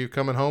 hey, are you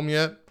coming home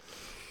yet?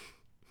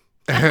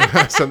 And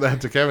I sent that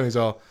to Kevin. He's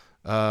all,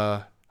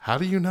 how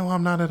do you know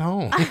I'm not at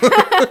home?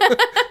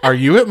 Are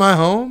you at my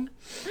home?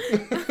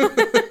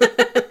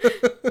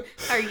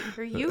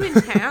 Are you in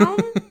town?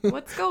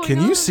 What's going on?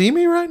 Can you see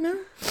me right now?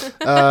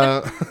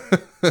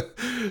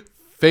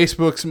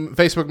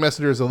 Facebook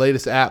Messenger is the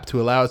latest app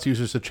to allow its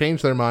users to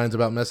change their minds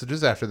about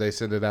messages after they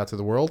send it out to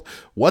the world.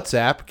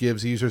 WhatsApp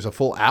gives users a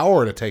full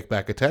hour to take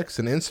back a text,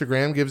 and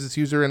Instagram gives its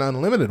user an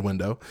unlimited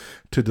window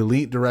to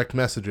delete direct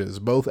messages.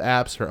 Both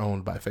apps are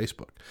owned by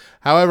Facebook.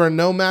 However,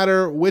 no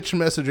matter which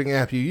messaging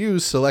app you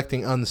use,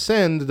 selecting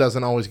unsend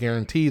doesn't always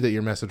guarantee that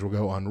your message will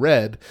go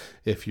unread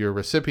if your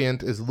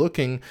recipient is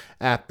looking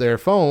at their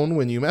phone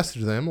when you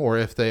message them, or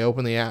if they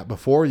open the app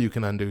before you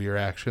can undo your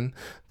action.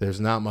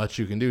 There's not much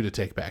you can do to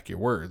take back your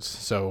words.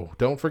 So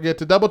don't forget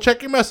to double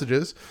check your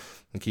messages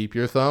and keep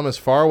your thumb as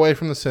far away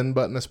from the send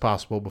button as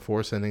possible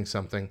before sending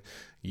something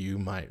you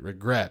might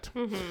regret.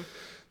 Mm-hmm.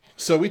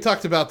 So we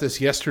talked about this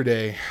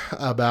yesterday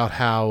about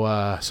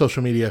how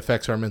social media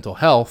affects our mental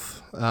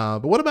health.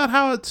 But what about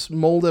how it's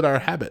molded our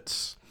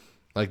habits?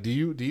 Like, do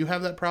you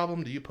have that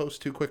problem? Do you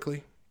post too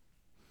quickly?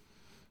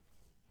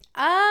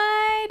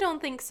 I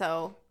don't think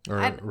so.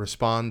 Or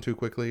respond too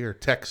quickly, or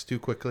text too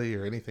quickly,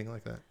 or anything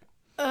like that?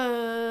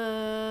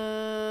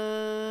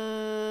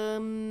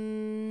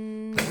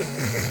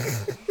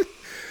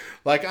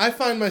 Like, I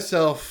find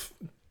myself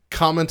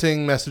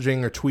commenting,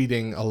 messaging, or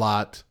tweeting a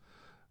lot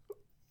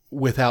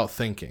without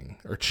thinking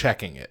or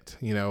checking it,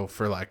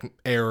 for like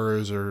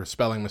errors or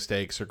spelling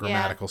mistakes or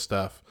grammatical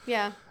stuff.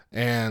 Yeah.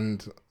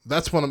 And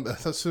that's one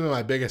of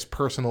my biggest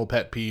personal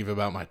pet peeve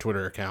about my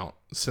Twitter account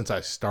since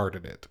I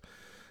started it,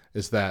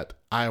 is that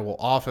I will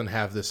often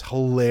have this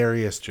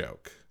hilarious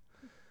joke,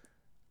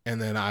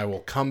 and then I will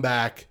come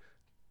back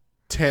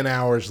 10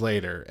 hours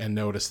later and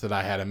notice that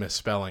I had a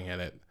misspelling in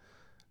it.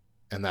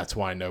 And that's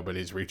why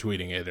nobody's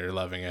retweeting it or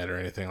loving it or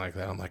anything like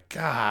that. I'm like,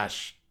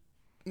 gosh.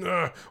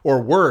 Ugh. Or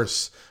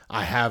worse,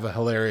 I have a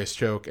hilarious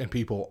joke and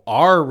people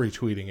are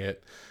retweeting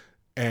it.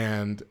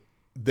 And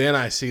then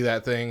I see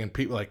that thing and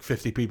people, like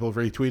 50 people have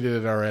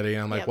retweeted it already.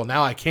 And I'm like, well,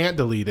 now I can't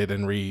delete it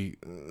and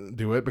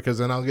redo it because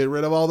then I'll get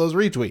rid of all those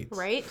retweets.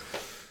 Right.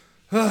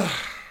 I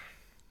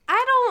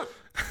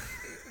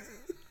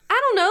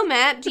don't know,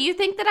 Matt. Do you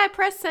think that I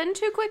press send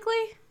too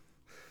quickly?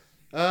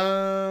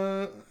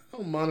 I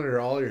don't monitor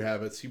all your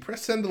habits. You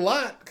press send a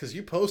lot because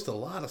you post a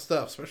lot of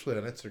stuff, especially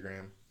on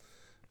Instagram.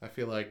 I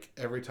feel like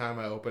every time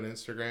I open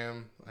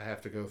Instagram, I have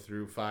to go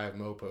through 5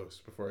 Mo posts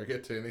before I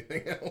get to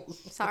anything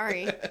else.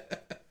 Sorry.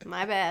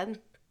 My bad.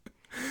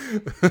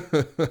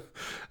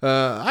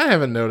 I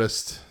haven't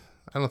noticed.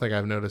 I don't think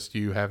I've noticed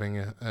you having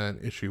an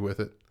issue with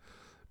it.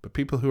 But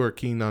people who are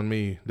keen on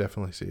me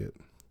definitely see it.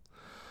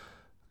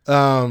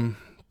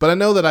 But I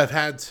know that I've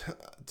had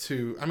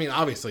to,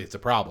 obviously it's a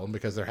problem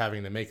because they're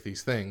having to make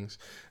these things.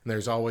 And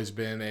there's always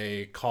been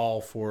a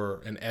call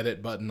for an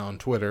edit button on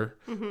Twitter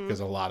because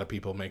a lot of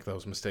people make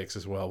those mistakes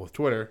as well with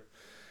Twitter.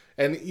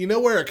 And you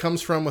know where it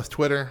comes from with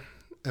Twitter?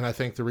 And I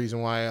think the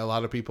reason why a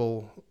lot of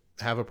people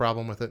have a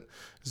problem with it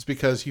is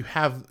because you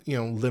have,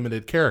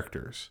 limited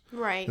characters.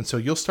 Right. And so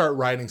you'll start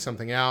writing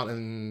something out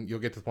and you'll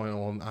get to the point,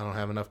 well, I don't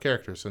have enough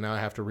characters. So now I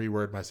have to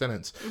reword my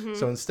sentence. Mm-hmm.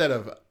 So instead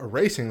of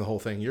erasing the whole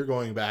thing, you're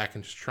going back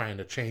and just trying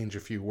to change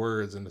a few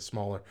words into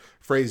smaller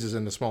phrases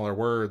into smaller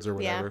words or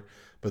whatever. Yeah.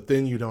 But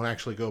then you don't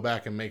actually go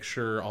back and make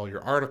sure all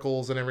your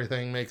articles and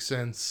everything make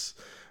sense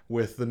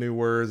with the new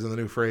words and the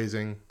new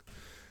phrasing.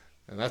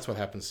 And that's what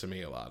happens to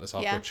me a lot. Is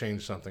I'll go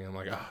change something. I'm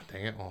like, oh,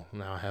 dang it. Well,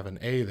 now I have an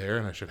A there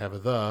and I should have a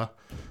the.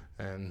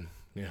 And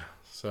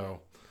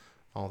so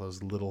all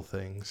those little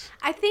things.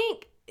 I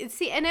think,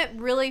 and it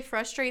really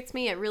frustrates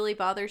me. It really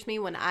bothers me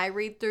when I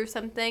read through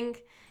something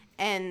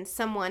and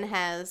someone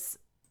has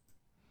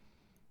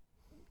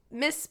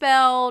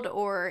misspelled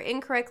or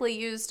incorrectly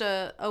used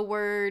a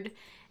word.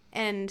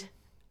 And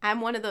I'm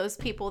one of those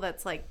people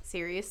that's like,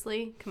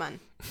 seriously? Come on.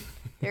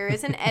 There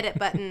is an edit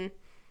button.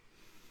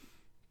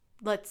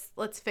 Let's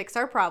fix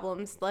our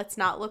problems. Let's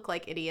not look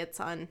like idiots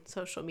on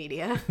social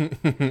media.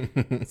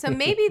 So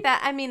maybe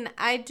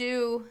I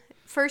do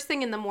first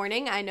thing in the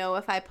morning. I know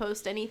if I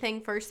post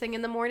anything first thing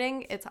in the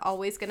morning, it's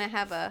always going to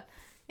have a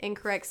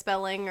incorrect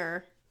spelling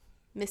or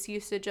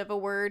misusage of a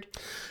word.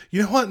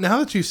 You know what? Now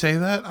that you say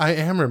that, I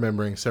am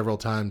remembering several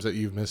times that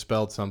you've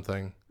misspelled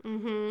something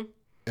and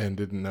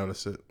didn't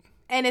notice it.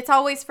 And it's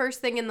always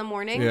first thing in the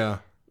morning. Yeah.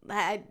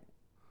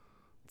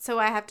 So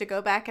I have to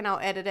go back and I'll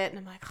edit it and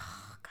I'm like, oh,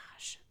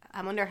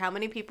 I wonder how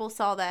many people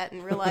saw that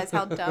and realize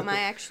how dumb I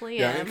actually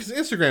am. Yeah, because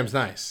Instagram's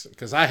nice.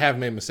 Because I have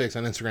made mistakes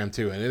on Instagram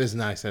too, and it is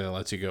nice that it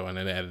lets you go in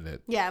and edit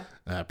it. Yeah.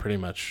 Pretty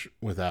much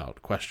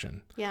without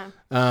question. Yeah.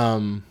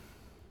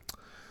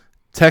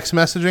 Text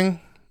messaging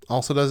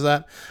also does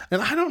that,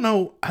 and I don't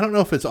know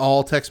if it's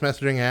all text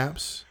messaging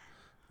apps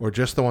or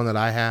just the one that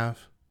I have.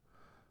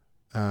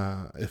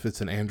 If it's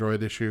an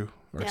Android issue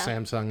or a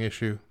Samsung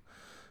issue.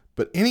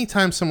 But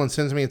anytime someone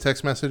sends me a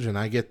text message and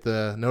I get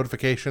the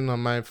notification on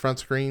my front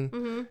screen,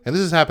 and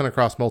this has happened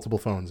across multiple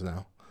phones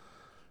now,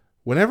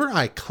 whenever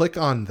I click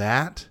on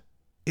that,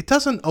 it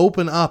doesn't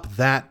open up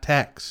that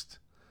text.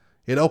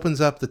 It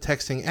opens up the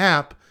texting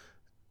app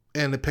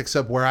and it picks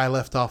up where I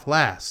left off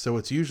last. So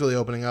it's usually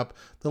opening up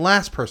the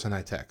last person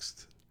I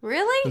text.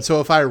 Really? And so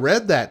if I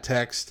read that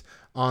text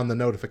on the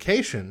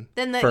notification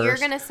then first, you're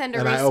going to send a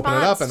and response I open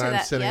it up and to I'm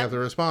that. sending up the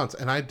response.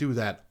 And I do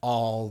that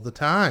all the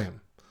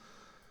time.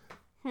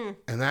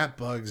 And that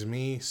bugs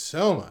me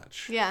so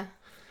much. Yeah.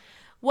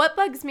 What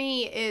bugs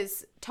me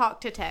is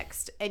talk to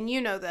text. And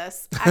you know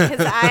this. Because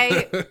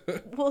I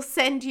will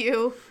send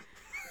you,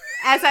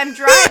 as I'm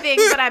driving,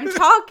 but I'm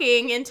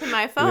talking into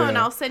my phone,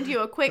 I'll send you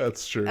a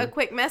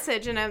quick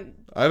message. And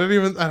I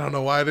don't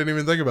know why I didn't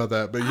even think about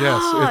that. But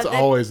yes, it's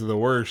always the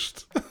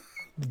worst.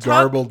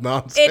 Garbled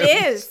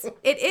nonsense.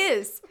 It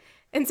is.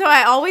 And so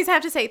I always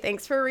have to say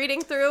thanks for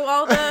reading through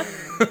all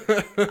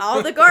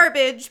the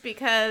garbage,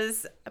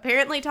 because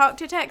apparently talk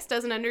to text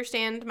doesn't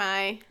understand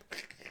my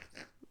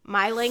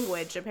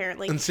language,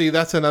 apparently. And see,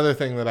 that's another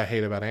thing that I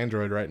hate about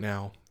Android right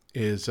now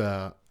is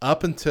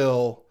up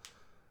until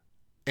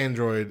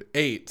Android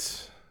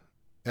 8,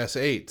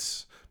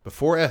 S8s,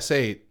 before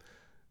S8,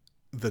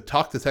 the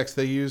talk to text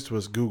they used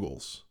was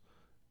Google's,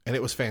 and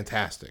it was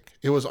fantastic.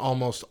 It was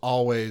almost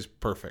always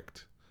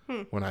perfect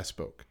when I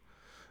spoke.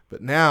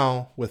 But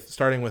now,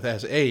 starting with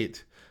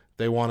S8,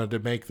 they wanted to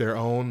make their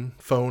own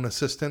phone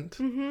assistant.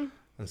 Mm-hmm.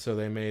 And so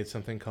they made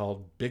something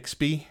called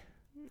Bixby.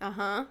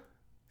 Uh-huh.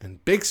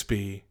 And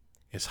Bixby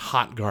is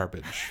hot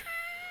garbage.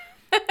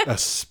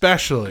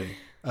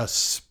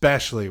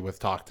 especially with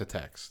talk to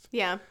text.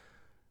 Yeah.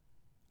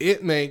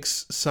 It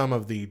makes some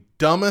of the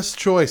dumbest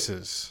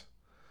choices.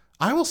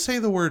 I will say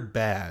the word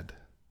bad.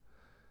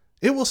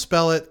 It will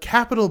spell it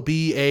capital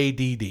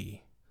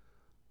B-A-D-D.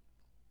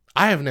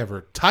 I have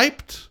never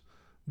typed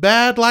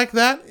bad like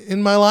that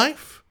in my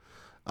life.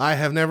 I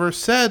have never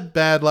said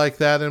bad like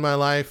that in my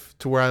life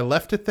to where I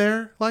left it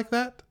there like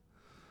that.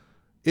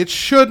 It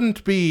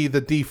shouldn't be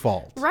the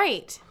default.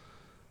 Right.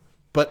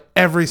 But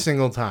every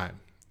single time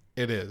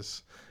it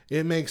is.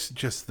 It makes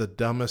just the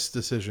dumbest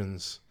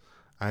decisions.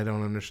 I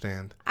don't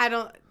understand.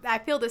 I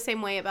feel the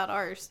same way about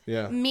ours.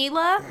 Yeah.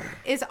 Mila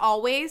is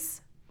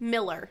always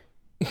Miller.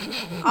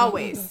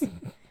 Always.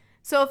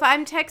 So if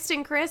I'm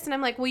texting Chris and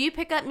I'm like, will you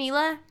pick up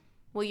Mila?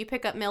 Will you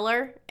pick up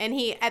Miller? And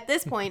he, at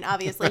this point,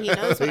 obviously, he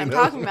knows what I'm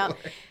talking about.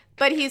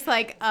 But he's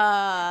like,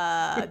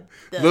 a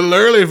little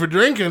early for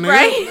drinking,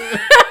 right?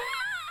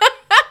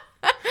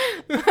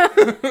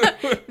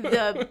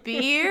 The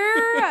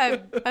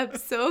beer? I'm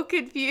so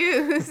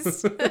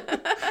confused.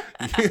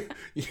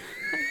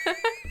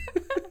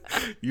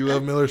 You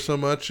love Miller so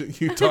much,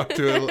 you talk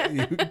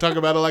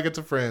about it like it's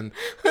a friend.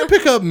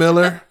 Pick up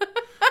Miller.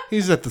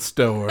 He's at the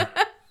store.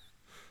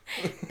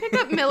 Pick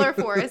up Miller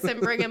for us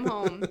and bring him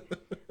home.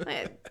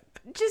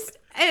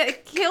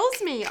 It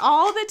kills me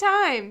all the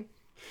time.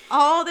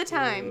 All the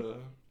time.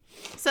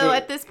 So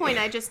at this point,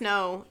 I just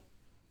know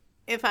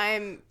if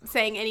I'm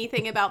saying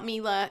anything about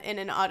Mila in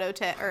an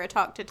or a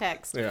talk to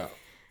text,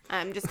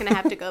 I'm just going to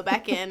have to go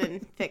back in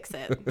and fix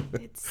it.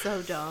 It's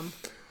so dumb.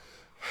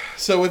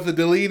 So with the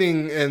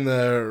deleting and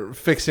the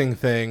fixing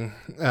thing,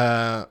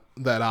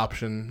 that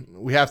option,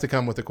 we have to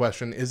come with the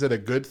question, is it a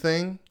good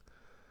thing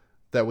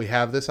that we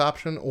have this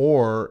option,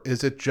 or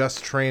is it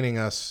just training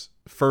us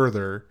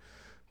further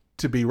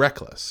to be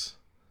reckless?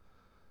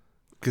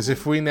 Because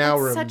if we now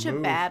remove... That's such a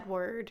bad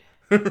word.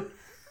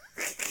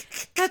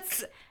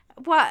 That's...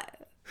 What?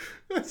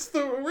 That's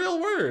the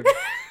real word.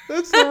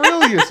 That's the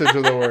real usage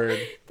of the word.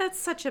 That's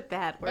such a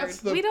bad word. That's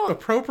the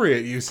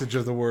appropriate usage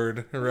of the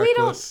word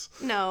reckless.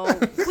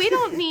 We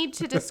don't need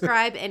to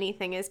describe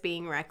anything as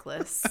being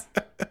reckless.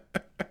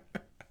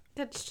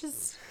 That's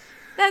just...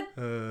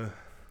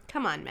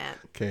 Come on, Matt.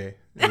 Okay.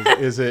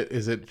 Is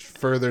it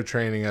further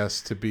training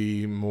us to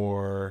be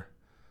more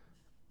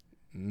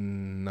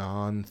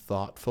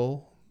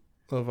non-thoughtful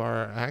of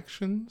our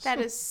actions? That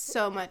is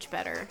so much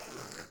better.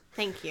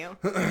 Thank you.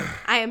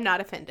 I am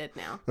not offended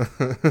now.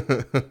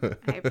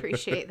 I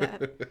appreciate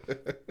that.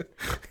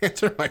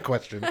 Answer my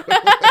question.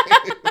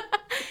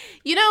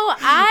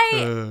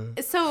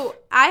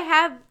 I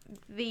have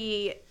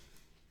the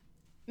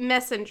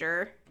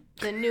Messenger,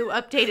 the new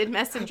updated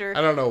Messenger.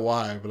 I don't know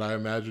why, but I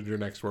imagined your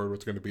next word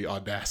was going to be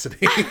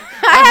audacity.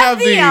 I have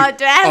the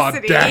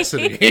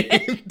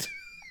audacity.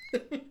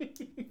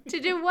 To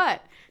do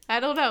what? I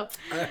don't know.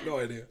 I have no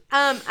idea.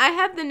 I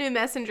have the new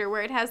Messenger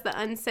where it has the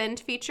unsend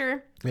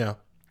feature. Yeah.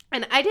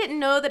 And I didn't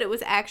know that it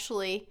was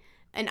actually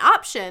an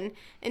option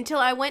until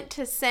I went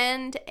to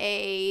send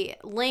a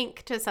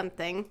link to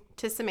something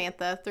to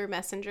Samantha through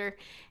Messenger.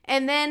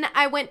 And then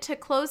I went to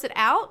close it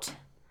out,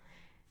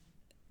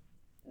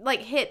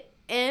 like hit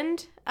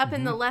end up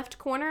in the left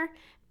corner.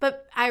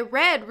 But I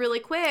read really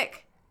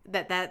quick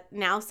that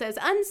now says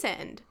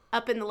unsend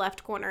up in the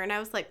left corner. And I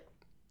was like,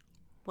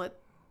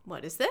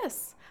 what is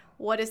this?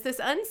 What is this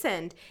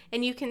unsend?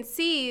 And you can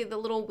see the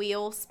little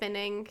wheel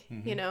spinning,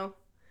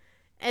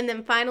 And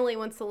then finally,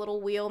 once the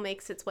little wheel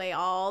makes its way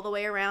all the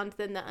way around,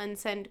 then the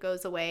unsend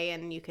goes away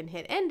and you can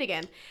hit end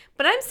again.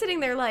 But I'm sitting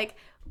there like,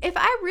 if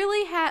I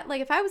really had,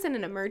 if I was in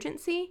an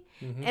emergency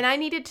and I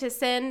needed to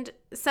send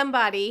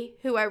somebody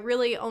who I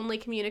really only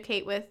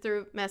communicate with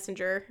through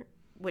Messenger,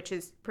 which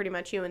is pretty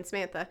much you and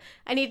Samantha,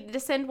 I needed to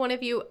send one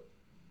of you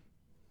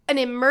an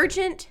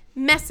emergent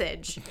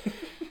message.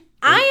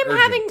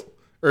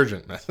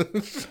 Urgent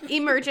message.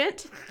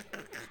 Emergent.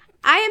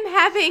 I am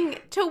having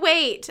to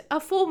wait a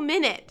full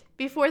minute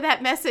before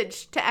that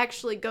message to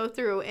actually go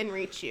through and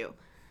reach you.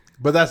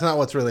 But that's not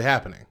what's really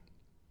happening.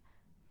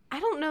 I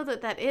don't know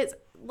that is.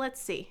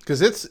 Let's see.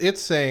 Because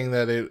it's saying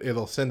that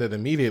it'll send it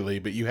immediately,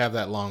 but you have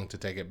that long to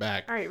take it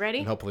back. All right, ready?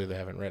 And hopefully they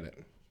haven't read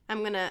it.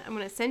 I'm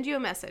gonna send you a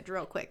message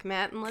real quick,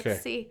 Matt, and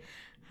let's see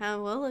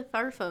how well if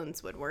our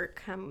phones would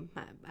work.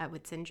 I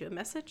would send you a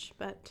message,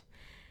 but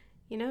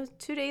 2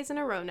 days in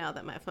a row now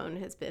that my phone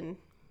has been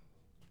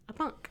a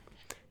punk.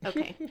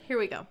 Okay, here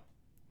we go.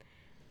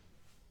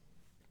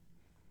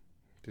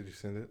 Did you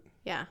send it?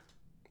 Yeah.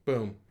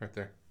 Boom, right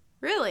there.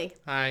 Really?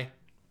 Hi.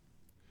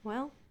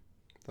 Well.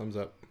 Thumbs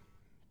up.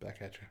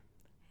 Back at you.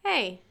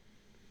 Hey,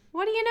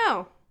 what do you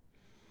know?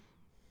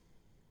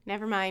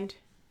 Never mind.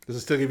 Does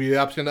it still give you the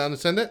option to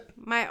unsend it?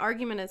 My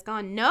argument is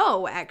gone.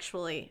 No,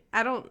 actually.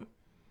 I'm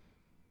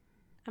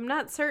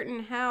not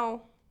certain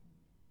how.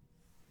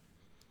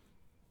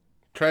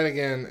 Try it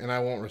again and I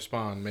won't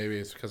respond. Maybe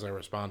it's because I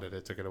responded.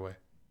 It took it away.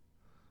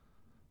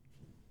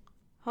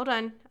 Hold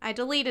on. I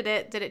deleted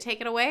it. Did it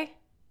take it away?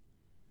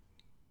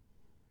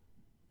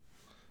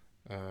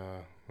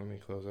 Let me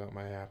close out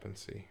my app and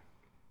see.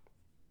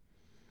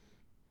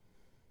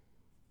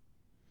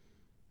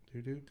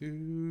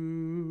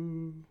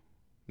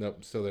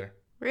 Nope, still there.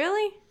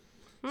 Really?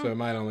 So it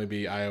might only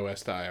be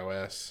iOS to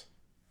iOS.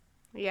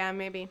 Yeah,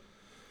 maybe.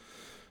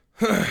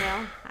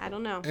 Well, I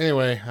don't know.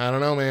 Anyway, I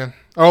don't know, man.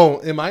 Oh,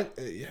 it might.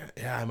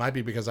 Yeah, it might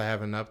be because I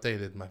haven't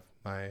updated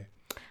my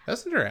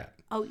Messenger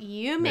app. Oh,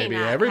 you may Maybe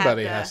not.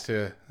 everybody have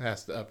to...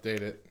 has to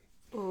update it.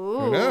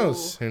 Ooh. Who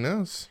knows? Who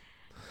knows?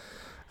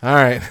 All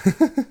right.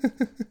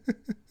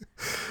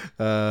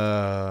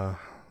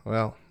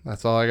 Well,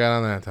 that's all I got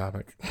on that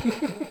topic.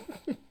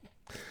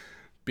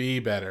 Be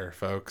better,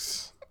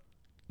 folks.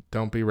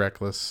 Don't be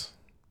reckless.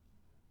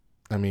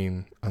 I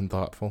mean,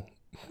 unthoughtful.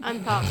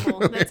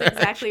 Unthoughtful. That's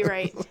exactly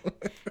right.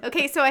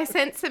 Okay, so I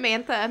sent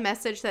Samantha a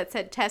message that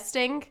said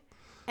testing,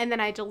 and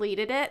then I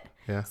deleted it.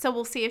 Yeah. So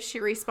we'll see if she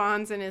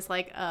responds and is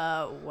like,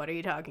 what are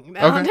you talking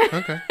about?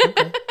 Okay.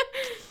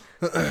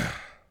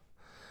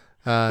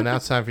 Now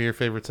it's time for your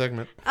favorite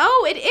segment.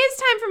 Oh, it is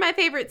time for my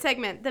favorite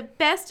segment. The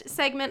best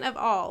segment of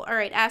all. All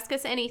right, ask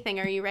us anything.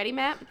 Are you ready,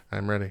 Matt?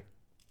 I'm ready.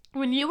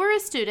 When you were a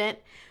student,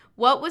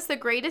 what was the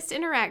greatest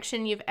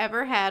interaction you've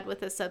ever had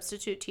with a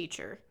substitute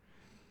teacher?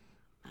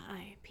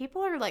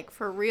 People are like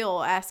for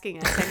real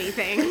asking us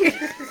anything.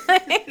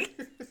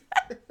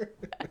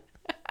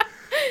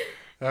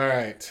 All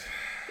right.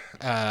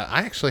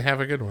 I actually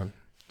have a good one.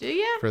 Do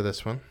you? For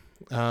this one.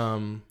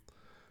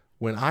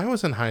 When I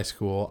was in high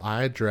school,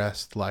 I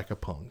dressed like a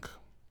punk.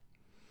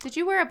 Did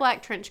you wear a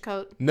black trench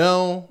coat?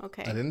 No.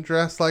 Okay. I didn't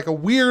dress like a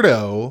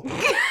weirdo.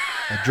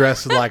 I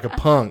dressed like a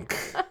punk.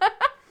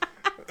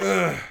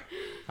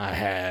 I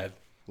had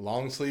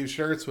long sleeve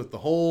shirts with the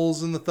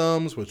holes in the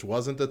thumbs, which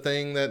wasn't a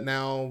thing that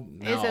now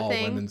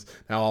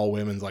all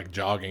women's like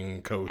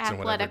jogging coats Athletic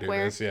and whatever do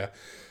wear. this. Yeah.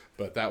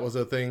 But that was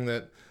a thing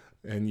that,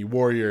 and you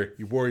wore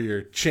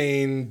your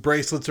chain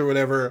bracelets or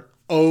whatever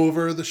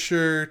over the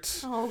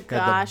shirt. Oh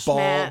gosh,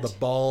 Matt. The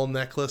ball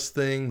necklace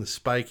thing, the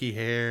spiky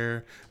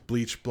hair,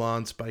 bleach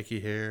blonde spiky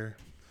hair.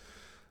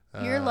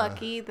 You're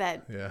lucky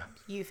that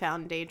you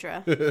found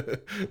Daedra.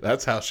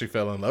 That's how she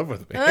fell in love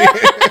with me.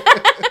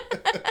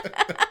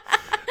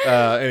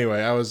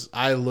 Anyway,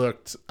 I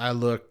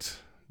looked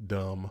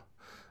dumb,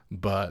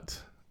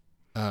 but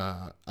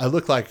I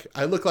looked like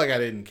I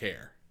didn't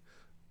care,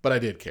 but I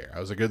did care. I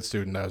was a good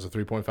student. I was a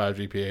 3.5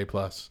 GPA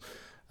plus.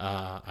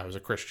 I was a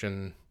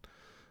Christian,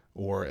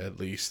 or at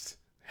least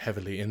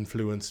heavily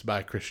influenced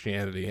by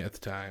Christianity at the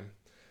time.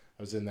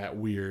 I was in that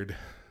weird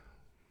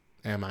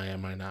am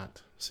I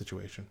not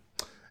situation.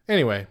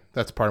 Anyway,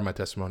 that's part of my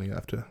testimony. You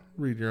have to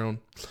read your own.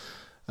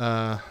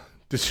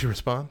 Did she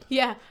respond?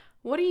 Yeah.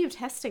 What are you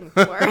testing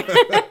for?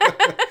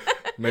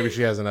 Maybe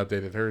she hasn't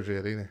updated hers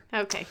yet either.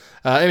 Okay.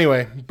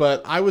 Anyway,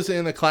 but I was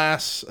in a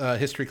class,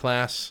 history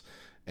class,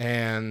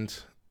 and,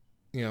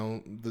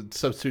 the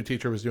substitute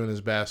teacher was doing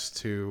his best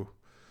to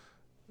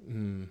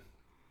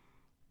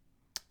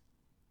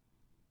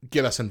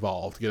get us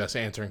involved, get us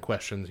answering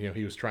questions.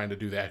 He was trying to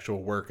do the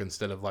actual work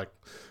instead of like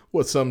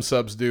what some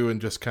subs do and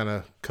just kind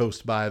of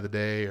coast by the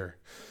day or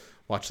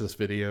watch this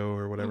video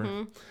or whatever.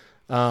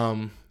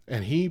 Mm-hmm.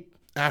 And he,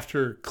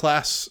 after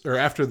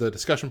the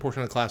discussion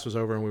portion of the class was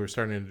over and we were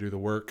starting to do the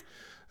work,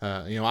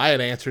 I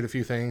had answered a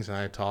few things and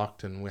I had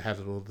talked and we had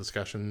little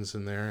discussions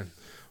in there and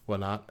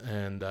whatnot.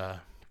 And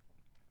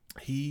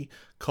he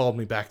called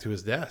me back to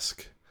his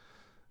desk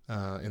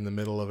in the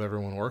middle of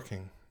everyone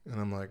working. And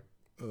I'm like,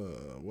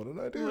 what did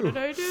I do? What did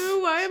I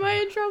do? Why am I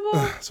in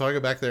trouble? So I go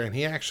back there and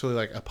he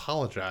actually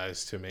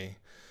apologized to me.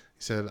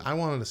 He said, I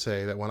wanted to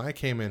say that when I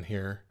came in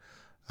here,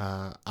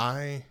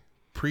 I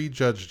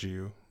prejudged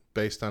you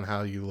based on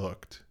how you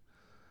looked.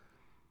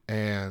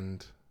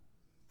 And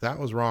that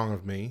was wrong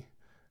of me.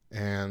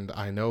 And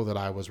I know that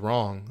I was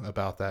wrong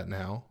about that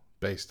now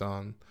based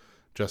on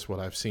just what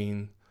I've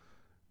seen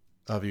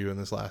of you in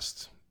this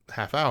last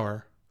half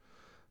hour.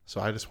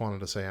 So I just wanted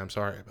to say I'm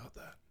sorry about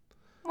that.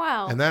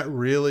 Wow. And that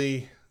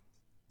really,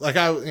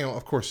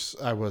 of course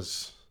I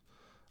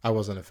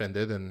wasn't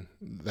offended and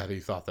that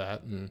he thought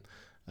that and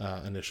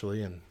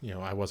initially, and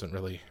I wasn't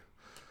really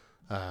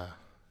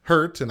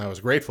hurt, and I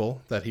was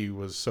grateful that he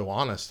was so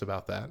honest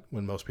about that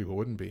when most people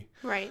wouldn't be.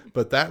 Right.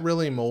 But that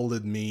really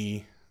molded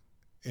me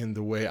in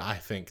the way I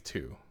think,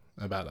 too,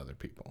 about other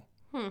people.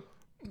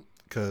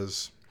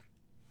 Because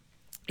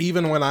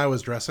even when I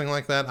was dressing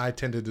like that, I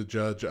tended to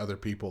judge other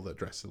people that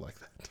dressed like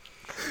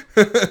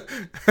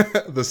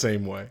that the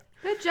same way.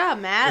 Good job,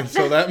 Matt. And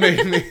so that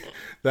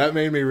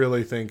made me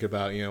really think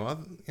about,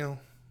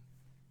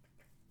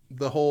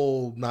 the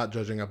whole not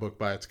judging a book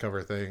by its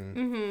cover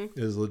thing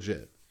is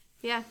legit.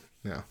 Yeah.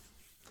 Yeah.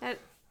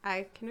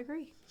 I can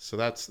agree. So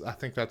I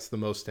think that's the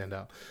most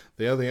standout.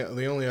 The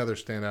only other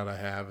standout I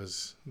have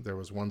is there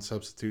was one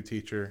substitute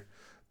teacher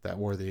that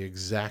wore the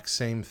exact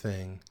same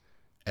thing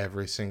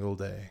every single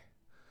day.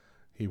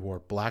 He wore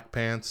black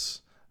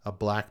pants, a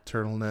black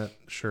turtleneck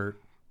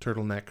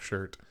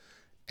shirt,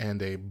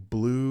 and a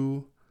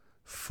blue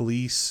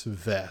fleece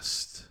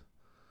vest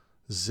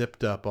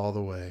zipped up all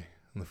the way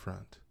in the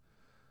front.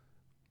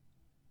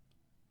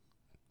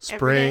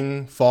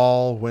 Spring,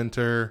 fall,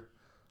 winter,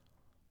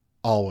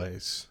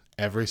 always,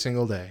 every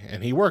single day.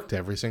 And he worked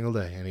every single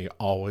day, and he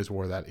always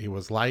wore that. He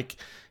was like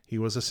he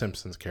was a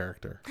Simpsons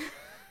character.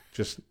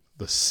 Just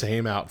the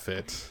same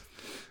outfit,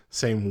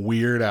 same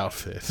weird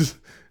outfit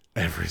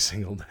every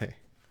single day.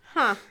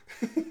 Huh.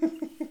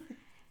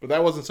 But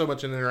that wasn't so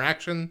much an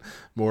interaction,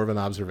 more of an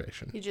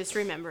observation. You just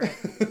remember it.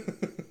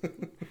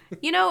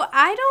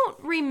 I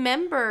don't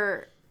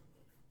remember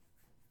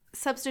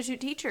substitute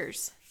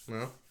teachers.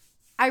 No?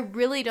 I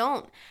really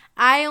don't.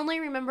 I only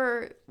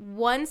remember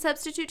one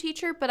substitute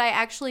teacher, but I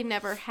actually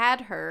never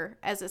had her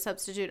as a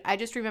substitute. I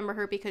just remember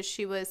her because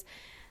she was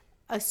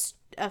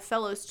a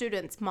fellow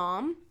student's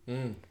mom.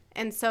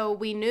 And so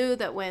we knew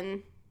that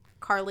when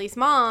Carly's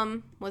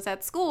mom was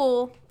at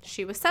school,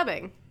 she was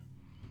subbing.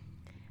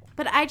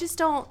 But I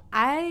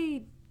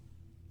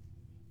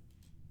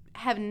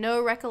have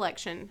no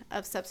recollection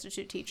of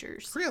substitute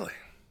teachers. Really?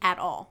 At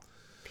all.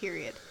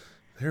 Period.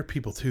 There are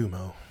people too,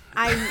 Mo.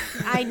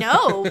 I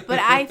know, but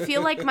I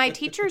feel like my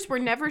teachers were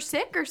never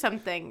sick or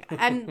something.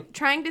 I'm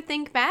trying to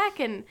think back,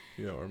 and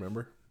you don't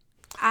remember?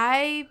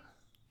 I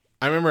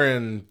remember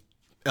in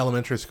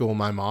elementary school,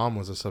 my mom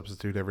was a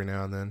substitute every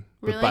now and then.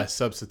 Really? But by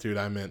substitute,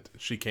 I meant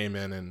she came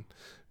in and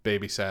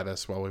babysat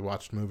us while we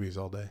watched movies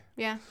all day.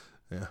 Yeah.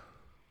 Yeah.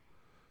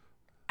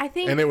 I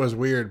think, and it was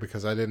weird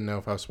because I didn't know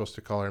if I was supposed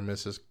to call her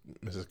Mrs.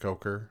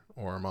 Coker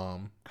or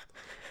Mom.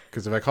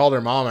 Because if I called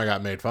her Mom, I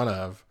got made fun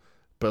of.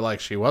 But, like,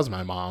 she was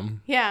my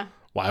mom. Yeah.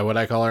 Why would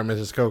I call her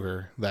Mrs.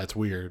 Coker? That's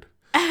weird.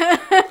 I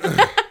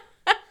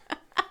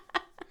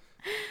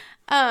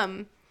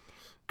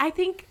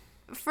think,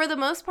 for the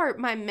most part,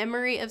 my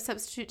memory of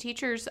substitute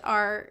teachers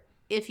are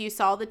if you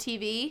saw the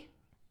TV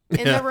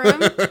in the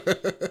room,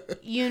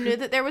 you knew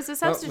that there was a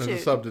substitute. Oh,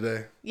 there's a sub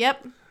today.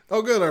 Yep.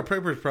 Oh, good. Our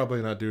paper's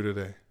probably not due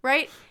today.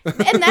 Right?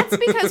 And that's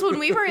because when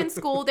we were in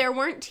school, there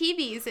weren't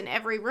TVs in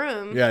every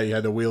room. Yeah, you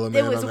had to wheel them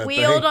in. It was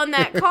wheeled on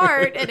that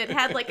cart, and it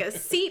had like a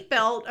seat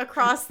belt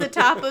across the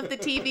top of the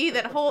TV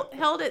that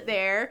held it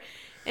there.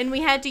 And we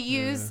had to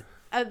use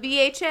a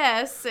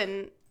VHS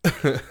and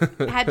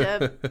had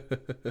to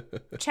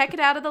check it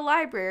out of the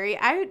library.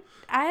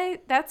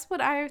 That's what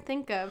I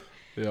think of.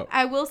 Yep.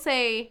 I will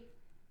say,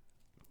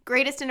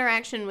 greatest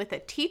interaction with a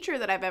teacher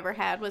that I've ever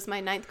had was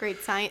my 9th grade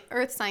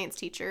earth science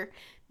teacher,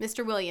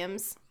 Mr.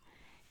 Williams.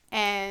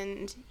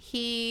 And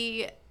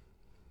he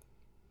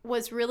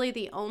was really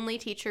the only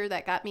teacher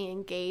that got me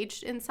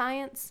engaged in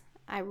science.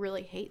 I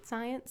really hate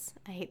science.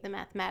 I hate the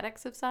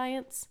mathematics of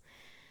science.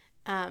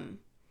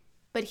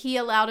 But he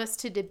allowed us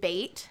to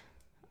debate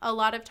a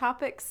lot of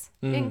topics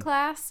in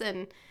class.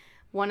 And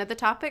one of the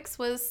topics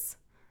was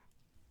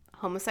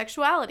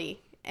homosexuality,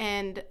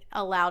 and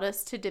allowed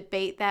us to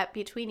debate that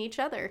between each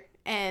other.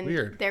 And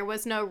Weird. There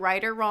was no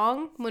right or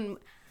wrong.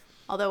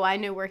 Although I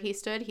knew where he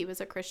stood, he was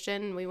a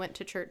Christian, and we went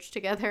to church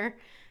together.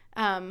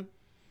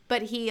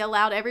 But he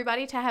allowed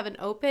everybody to have an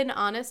open,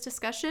 honest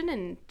discussion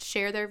and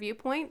share their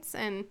viewpoints.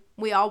 And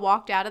we all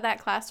walked out of that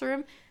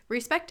classroom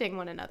respecting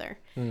one another.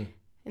 And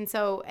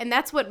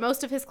that's what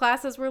most of his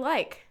classes were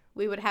like.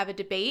 We would have a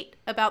debate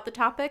about the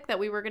topic that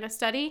we were going to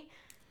study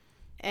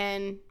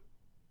and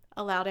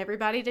allowed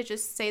everybody to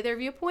just say their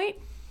viewpoint.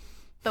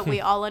 But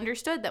we all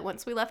understood that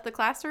once we left the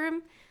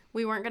classroom,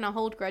 we weren't going to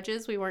hold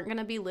grudges. We weren't going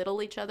to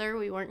belittle each other.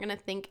 We weren't going to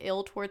think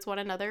ill towards one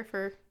another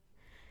for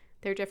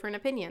their different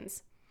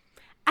opinions.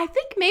 I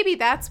think maybe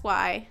that's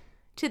why,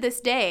 to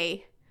this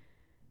day,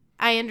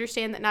 I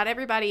understand that not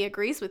everybody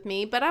agrees with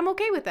me, but I'm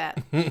okay with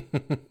that.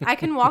 I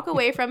can walk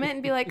away from it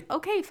and be like,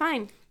 okay,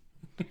 fine.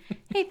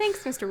 Hey,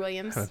 thanks, Mr.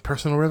 Williams.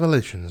 Personal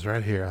revelations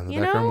right here on the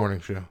Background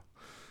Morning Show.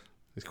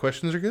 These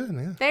questions are good,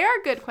 yeah. They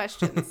are good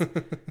questions.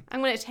 I'm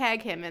going to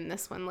tag him in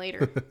this one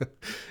later.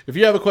 If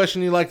you have a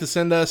question you'd like to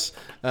send us,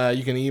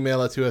 you can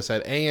email it to us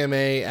at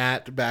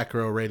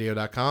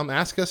ama@backrowradio.com.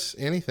 Ask us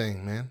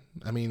anything, man.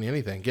 I mean,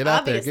 anything. Get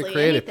out there. Get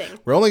creative. Anything.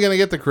 We're only going to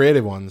get the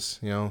creative ones.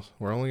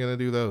 We're only going to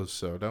do those.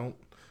 So don't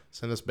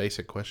send us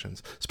basic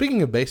questions.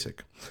 Speaking of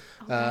basic,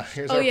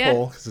 here's our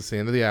poll because it's the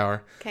end of the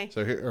hour. Okay.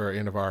 So here, or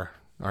end of our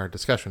our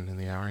discussion in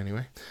the hour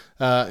anyway.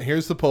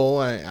 Here's the poll.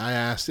 I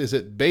asked, is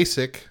it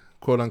basic,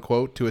 quote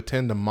unquote, to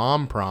attend a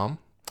mom prom?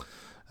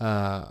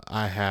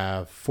 I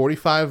have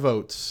 45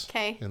 votes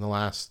in the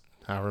last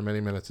however many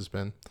minutes it's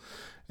been.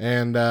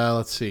 And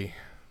let's see.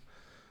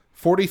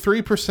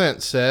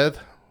 43% said,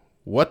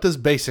 what does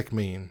basic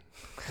mean?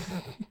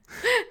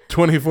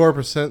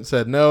 24%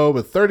 said no,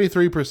 but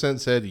 33%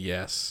 said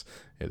yes.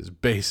 It is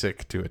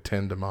basic to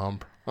attend a mom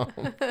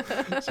prom.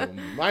 So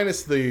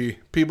minus the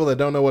people that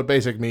don't know what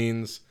basic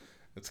means,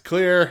 it's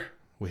clear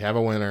we have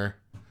a winner.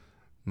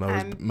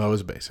 Mo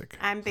is basic.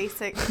 I'm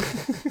basic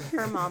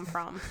for mom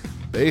prom.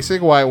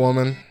 Basic white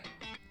woman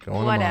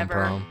going to mom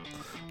prom.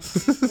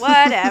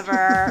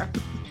 Whatever.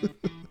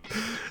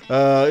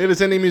 It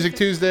is Indie Music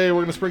Tuesday. We're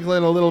going to sprinkle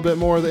in a little bit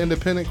more of the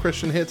independent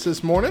Christian hits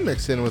this morning,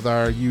 mixed in with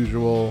our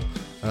usual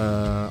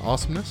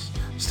awesomeness.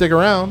 Stick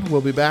around.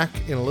 We'll be back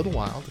in a little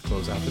while to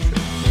close out the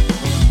show.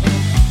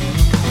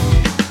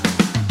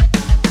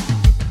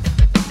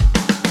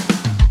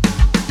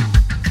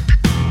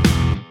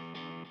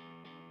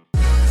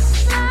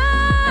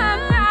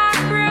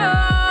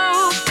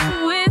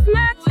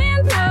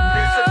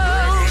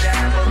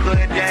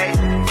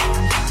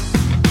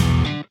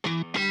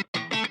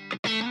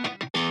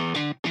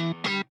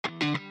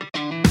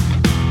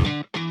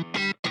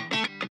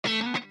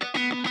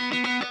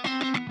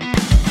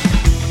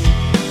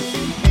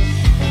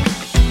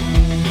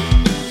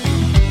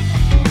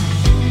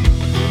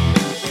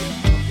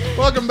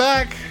 Welcome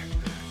back.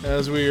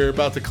 As we are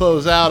about to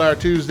close out our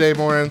Tuesday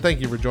morning,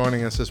 thank you for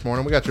joining us this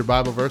morning. We got your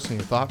Bible verse and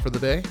your thought for the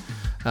day.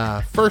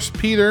 1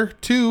 Peter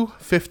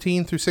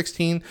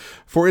 2:15-16.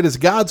 For it is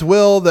God's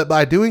will that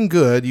by doing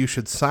good you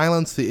should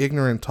silence the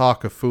ignorant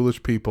talk of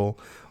foolish people.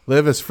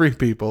 Live as free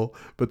people,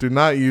 but do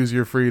not use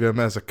your freedom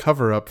as a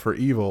cover-up for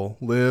evil.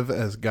 Live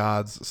as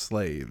God's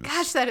slaves.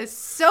 Gosh, that is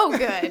so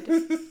good.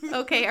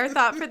 Okay, our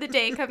thought for the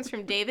day comes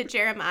from David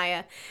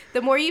Jeremiah.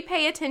 The more you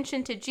pay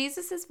attention to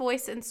Jesus'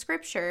 voice in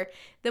Scripture,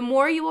 the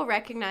more you will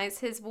recognize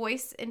his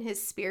voice and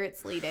his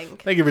Spirit's leading.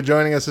 Thank you for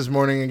joining us this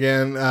morning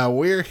again.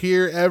 We're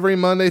here every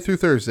Monday through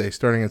Thursday,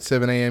 starting at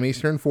 7 a.m.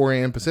 Eastern, 4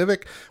 a.m.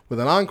 Pacific, with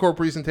an encore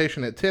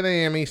presentation at 10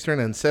 a.m. Eastern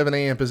and 7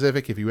 a.m.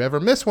 Pacific. If you ever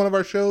miss one of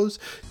our shows,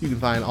 you can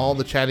find all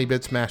the chatty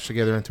bits mashed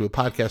together into a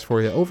podcast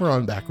for you over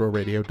on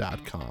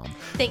backrowradio.com.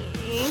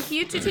 Thank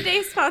you to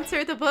today's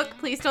sponsor, the book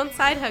Please Don't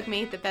Side Hug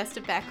Me, The Best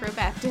of Back Row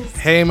Baptist.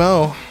 Hey,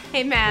 Mo.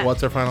 Hey, Matt.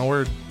 What's our final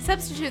word?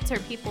 Substitutes are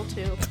people,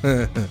 too.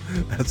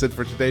 That's it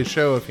for today's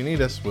show. If you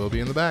need us, we'll be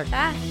in the back.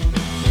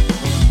 Bye.